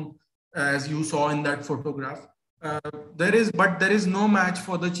greyhound, as you saw in that photograph. There is no match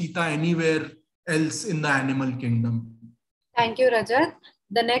for the cheetah anywhere else in the animal kingdom. Thank you, Rajat.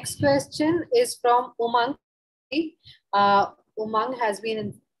 The next question is from Umang. Umang has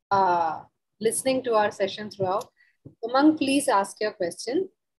been listening to our session throughout. Umang, please ask your question.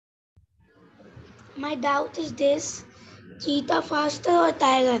 My doubt is this: cheetah faster or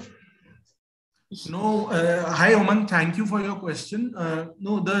tiger? No, hi Umang, thank you for your question.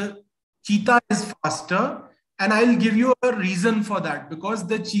 No, the cheetah is faster, and I'll give you a reason for that, because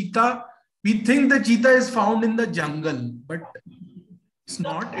we think the cheetah is found in the jungle, but it's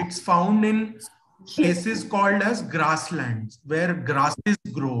not. It's found in places called as grasslands, where grasses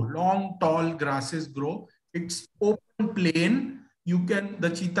grow, long, tall grasses grow. It's open plain.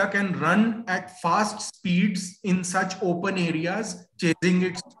 The cheetah can run at fast speeds in such open areas, chasing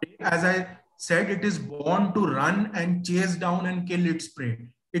its prey. As I said, it is born to run and chase down and kill its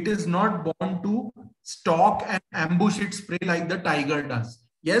prey. It is not born to stalk and ambush its prey like the tiger does.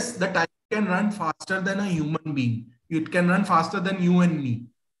 Yes, the tiger can run faster than a human being. It can run faster than you and me,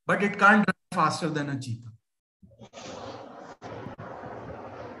 but it can't run faster than a cheetah.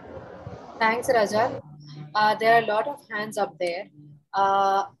 Thanks, Rajat. There are a lot of hands up there.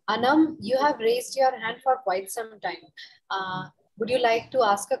 Anam, you have raised your hand for quite some time. Would you like to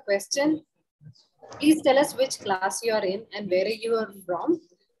ask a question? Please tell us which class you are in and where you are from,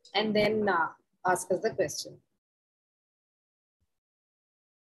 and then ask us the question.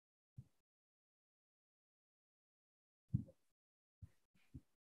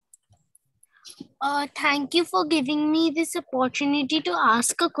 Thank you for giving me this opportunity to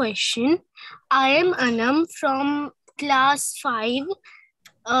ask a question. I am Anam from class 5,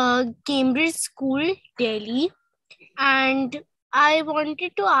 Cambridge School, Delhi. And I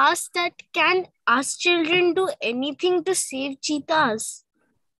wanted to ask that, can us children do anything to save cheetahs?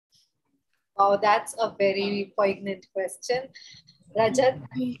 Oh, that's a very poignant question. Rajat,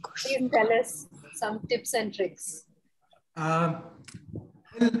 please tell us some tips and tricks.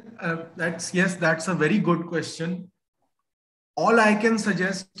 That's a very good question. All I can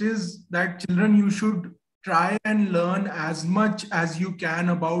suggest is that children, you should try and learn as much as you can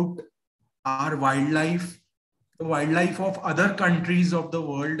about our wildlife, the wildlife of other countries of the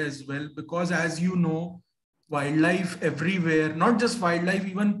world as well, because as you know, wildlife everywhere, not just wildlife,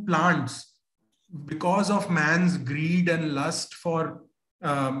 even plants, because of man's greed and lust for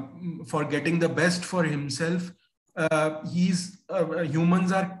getting the best for himself,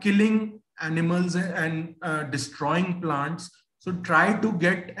 humans are killing animals and destroying plants. So try to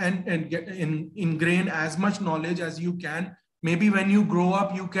get ingrain as much knowledge as you can. Maybe when you grow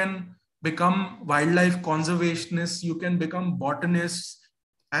up, you can become wildlife conservationists, you can become botanists,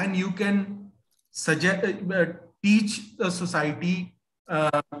 and you can teach the society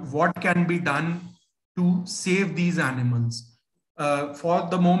what can be done to save these animals. For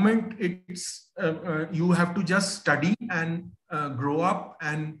the moment, it's you have to just study and grow up,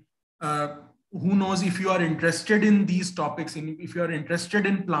 and who knows, if you are interested in these topics, if you are interested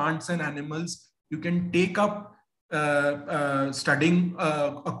in plants and animals, you can take up studying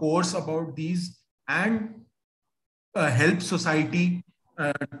a course about these and help society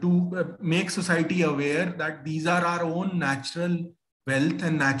to make society aware that these are our own natural wealth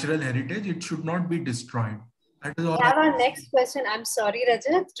and natural heritage. It should not be destroyed. That is all. We have our next question. I'm sorry,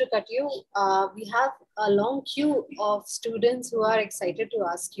 Rajat, to cut you. We have a long queue of students who are excited to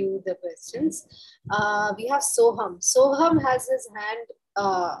ask you the questions. We have Soham. Soham has his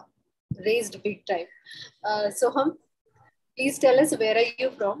hand raised big time. Soham, please tell us, where are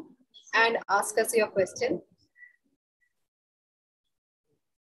you from, and ask us your question.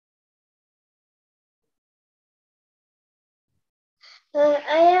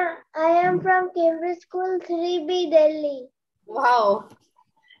 I am from Cambridge School 3B, Delhi. Wow.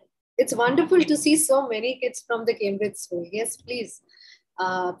 It's wonderful to see so many kids from the Cambridge school. Yes, please.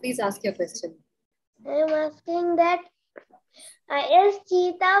 Please ask your question. I am asking that is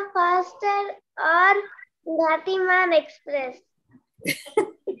Cheetah faster or Gatiman Express?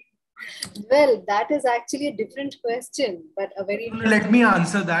 Well, that is actually a different question, but a very... Let me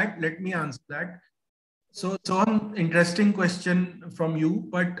answer that. So an interesting question from you,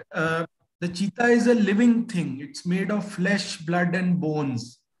 but the cheetah is a living thing. It's made of flesh, blood, and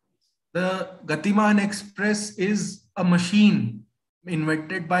bones. The Gatiman Express is a machine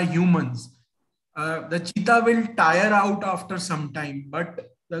invented by humans. The cheetah will tire out after some time,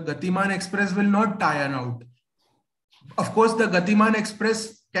 but the Gatiman Express will not tire out. Of course, the Gatiman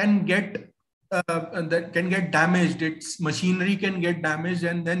Express can get damaged. Its machinery can get damaged,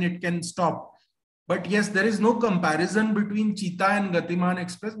 and then it can stop. But yes, there is no comparison between Cheetah and Gatiman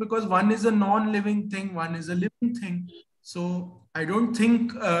Express, because one is a non-living thing, one is a living thing. So I don't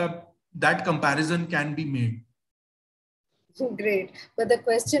think that comparison can be made. Great. But the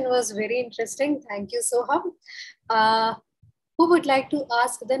question was very interesting. Thank you, Soham. Who would like to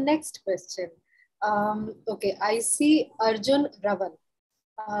ask the next question? Okay, I see Arjun Ravan.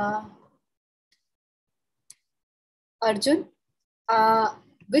 Arjun,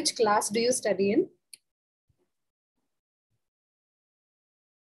 which class do you study in?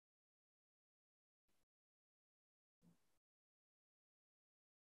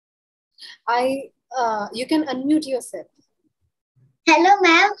 You can unmute yourself. Hello,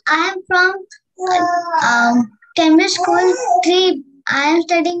 ma'am. I am from Cambridge School 3. I am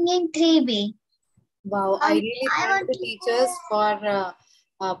studying in 3B. Wow, I really thank the teachers for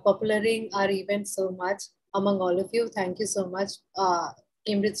popularizing our event so much among all of you. Thank you so much,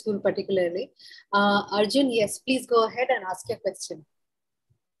 Cambridge School particularly. Arjun, yes, please go ahead and ask your question.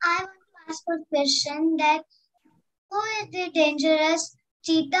 I want to ask a question that who is the dangerous,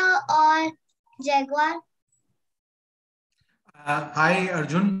 cheetah or jaguar? Hi,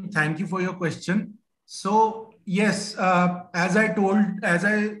 Arjun. Thank you for your question. So yes, as I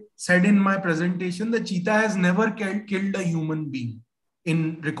said in my presentation, the cheetah has never killed a human being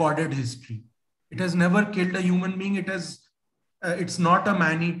in recorded history. It has never killed a human being. It's not a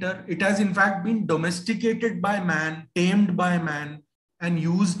man-eater. It has in fact been domesticated by man, tamed by man, and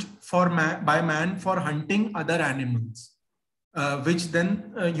used by man for hunting other animals, which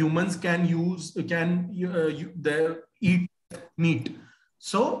then humans can eat meat.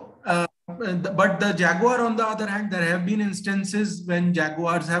 So, but the jaguar, on the other hand, there have been instances when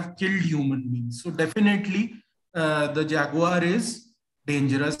jaguars have killed human beings. So definitely, the jaguar is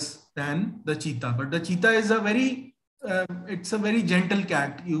dangerous than the cheetah. But the cheetah is it's a very gentle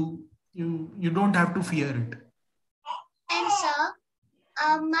cat. You don't have to fear it. And sir,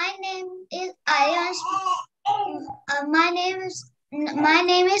 my name is Aryavansh. My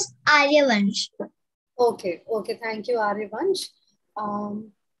name is Aryavansh. Okay. Thank you, Aryavansh.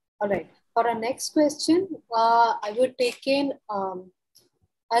 All right. For our next question, I would take in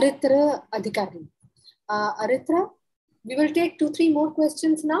Aritra Adhikari. Aritra, we will take 2-3 more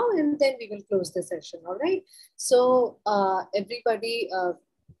questions now, and then we will close the session. All right. So everybody,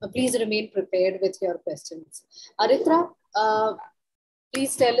 please remain prepared with your questions. Aritra,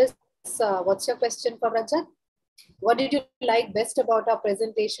 please tell us what's your question for Rajat? What did you like best about our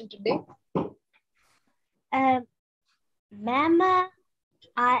presentation today? Ma'am,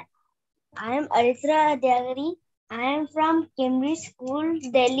 I am Aritra Adhikari. I am from Cambridge School,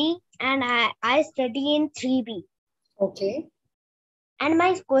 Delhi, and I study in 3B. Okay. And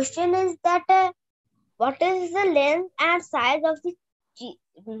my question is that what is the length and size of the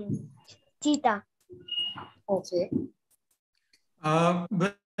cheetah? Okay.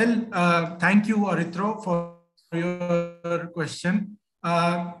 Thank you, Aritro, for your question.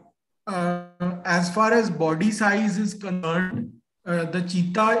 As far as body size is concerned, the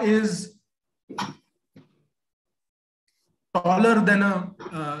cheetah is taller than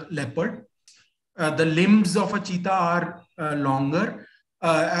a leopard. The limbs of a cheetah are longer.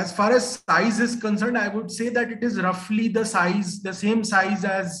 As far as size is concerned, I would say that it is roughly the same size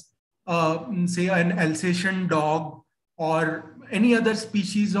as, say, an Alsatian dog or any other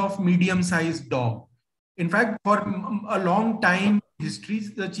species of medium-sized dog. In fact, for a long time in history,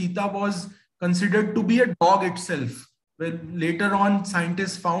 the cheetah was considered to be a dog itself. When later on,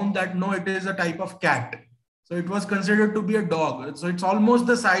 scientists found that no, it is a type of cat. So it was considered to be a dog. So it's almost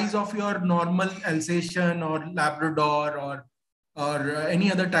the size of your normal Alsatian or Labrador or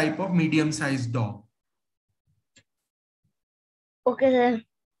any other type of medium-sized dog. Okay, sir.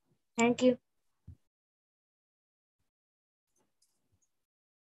 Thank you.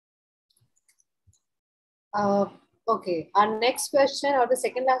 Okay, our next question or the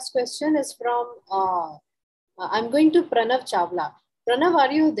second last question is from, I'm going to Pranav Chawla. Pranav,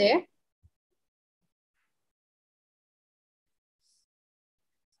 are you there?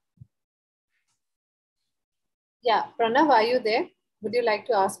 Yeah, Pranav, are you there? Would you like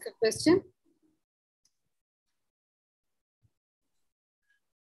to ask a question?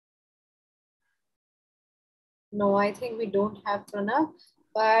 No, I think we don't have Pranav,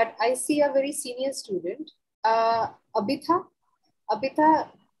 but I see a very senior student, Abitha. Abitha,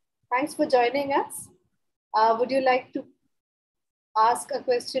 thanks for joining us. Would you like to ask a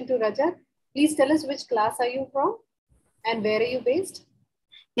question to Rajat? Please tell us which class are you from and where are you based?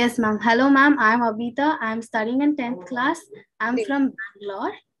 Yes, ma'am. Hello, ma'am. I'm Abita. I'm studying in 10th class. I'm from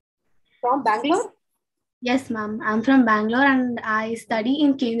Bangalore. From Bangalore? Yes, ma'am. I'm from Bangalore and I study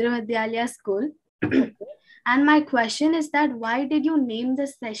in Kendra Vidyalaya school. And my question is that why did you name the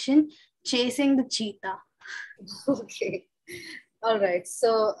session Chasing the Cheetah? Okay. All right.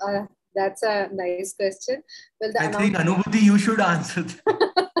 So that's a nice question. Well, I think Anubhuti, you should answer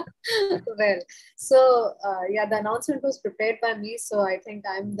that. Well, so yeah, the announcement was prepared by me, so I think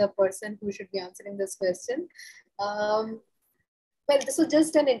I'm the person who should be answering this question. Well, this was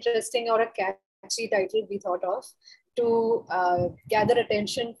just an interesting or a catchy title we thought of to gather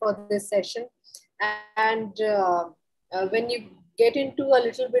attention for this session. And when you get into a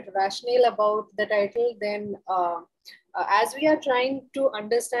little bit rationale about the title, then as we are trying to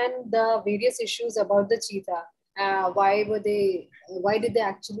understand the various issues about the cheetah, why did they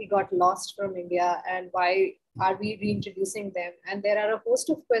actually got lost from India, and why are we reintroducing them? And there are a host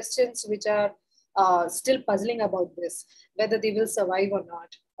of questions which are still puzzling about this, whether they will survive or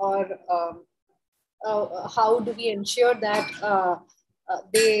not, or how do we ensure that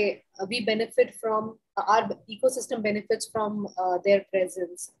we benefit from our ecosystem benefits from their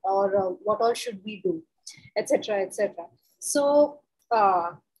presence, or what all should we do, etc., etc. So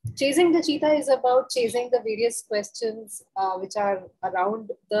chasing the cheetah is about chasing the various questions which are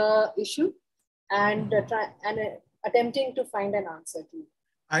around the issue and attempting to find an answer to.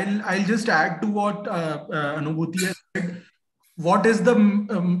 I'll just add to what Anubhuti has said. What is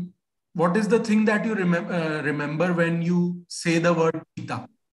the thing that you remember when you say the word cheetah?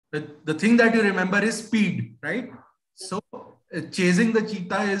 The thing that you remember is speed, right? So chasing the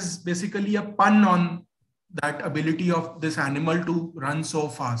cheetah is basically a pun on that ability of this animal to run so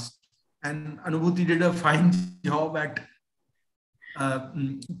fast. And Anubhuti did a fine job at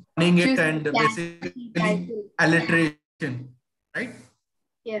punning it and basically alliteration, right?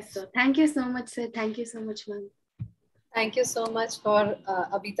 Yes, sir. Thank you so much, sir. Thank you so much, ma'am. Thank you so much for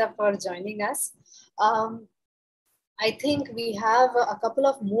Abita for joining us. I think we have a couple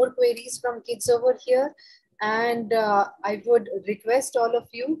of more queries from kids over here, and I would request all of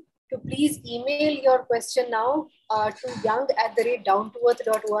you to please email your question now to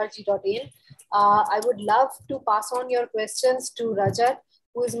young@downtoearth.org.in. I would love to pass on your questions to Rajat,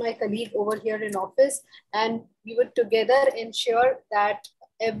 who is my colleague over here in office, and we would together ensure that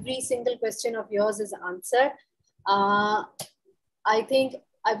every single question of yours is answered. I think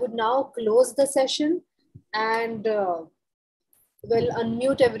I would now close the session and will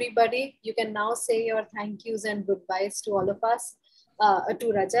unmute everybody. You can now say your thank yous and goodbyes to all of us,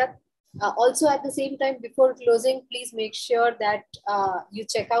 to Rajat. Also, at the same time, before closing, please make sure that you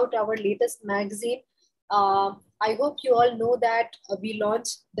check out our latest magazine. I hope you all know that we launch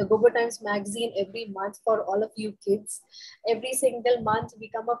the Gogo Times magazine every month for all of you kids. Every single month, we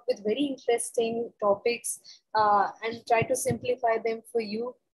come up with very interesting topics and try to simplify them for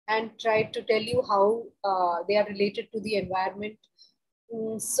you and try to tell you how they are related to the environment.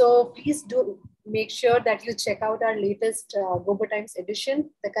 So please do make sure that you check out our latest Gobo Times edition.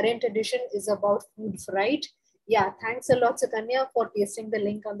 The current edition is about food fright. Yeah, thanks a lot, Sukanya, for pasting the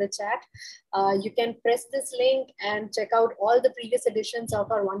link on the chat. You can press this link and check out all the previous editions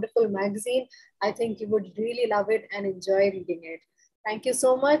of our wonderful magazine. I think you would really love it and enjoy reading it. Thank you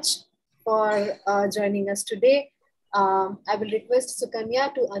so much for joining us today. I will request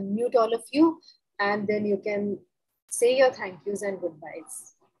Sukanya to unmute all of you, and then you can say your thank yous and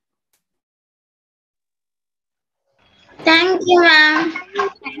goodbyes. Thank you, ma'am.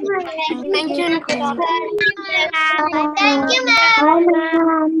 Thank you, Nicola. Thank you, ma'am. Thank you,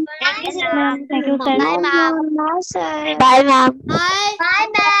 ma'am. Thank you, sir. Bye, ma'am. Bye, ma'am. Bye. Bye,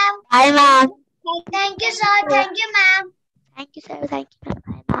 ma'am. Bye, ma'am. Thank you, sir. Thank you, ma'am. Thank you, sir. Thank you,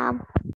 ma'am. Bye, ma'am.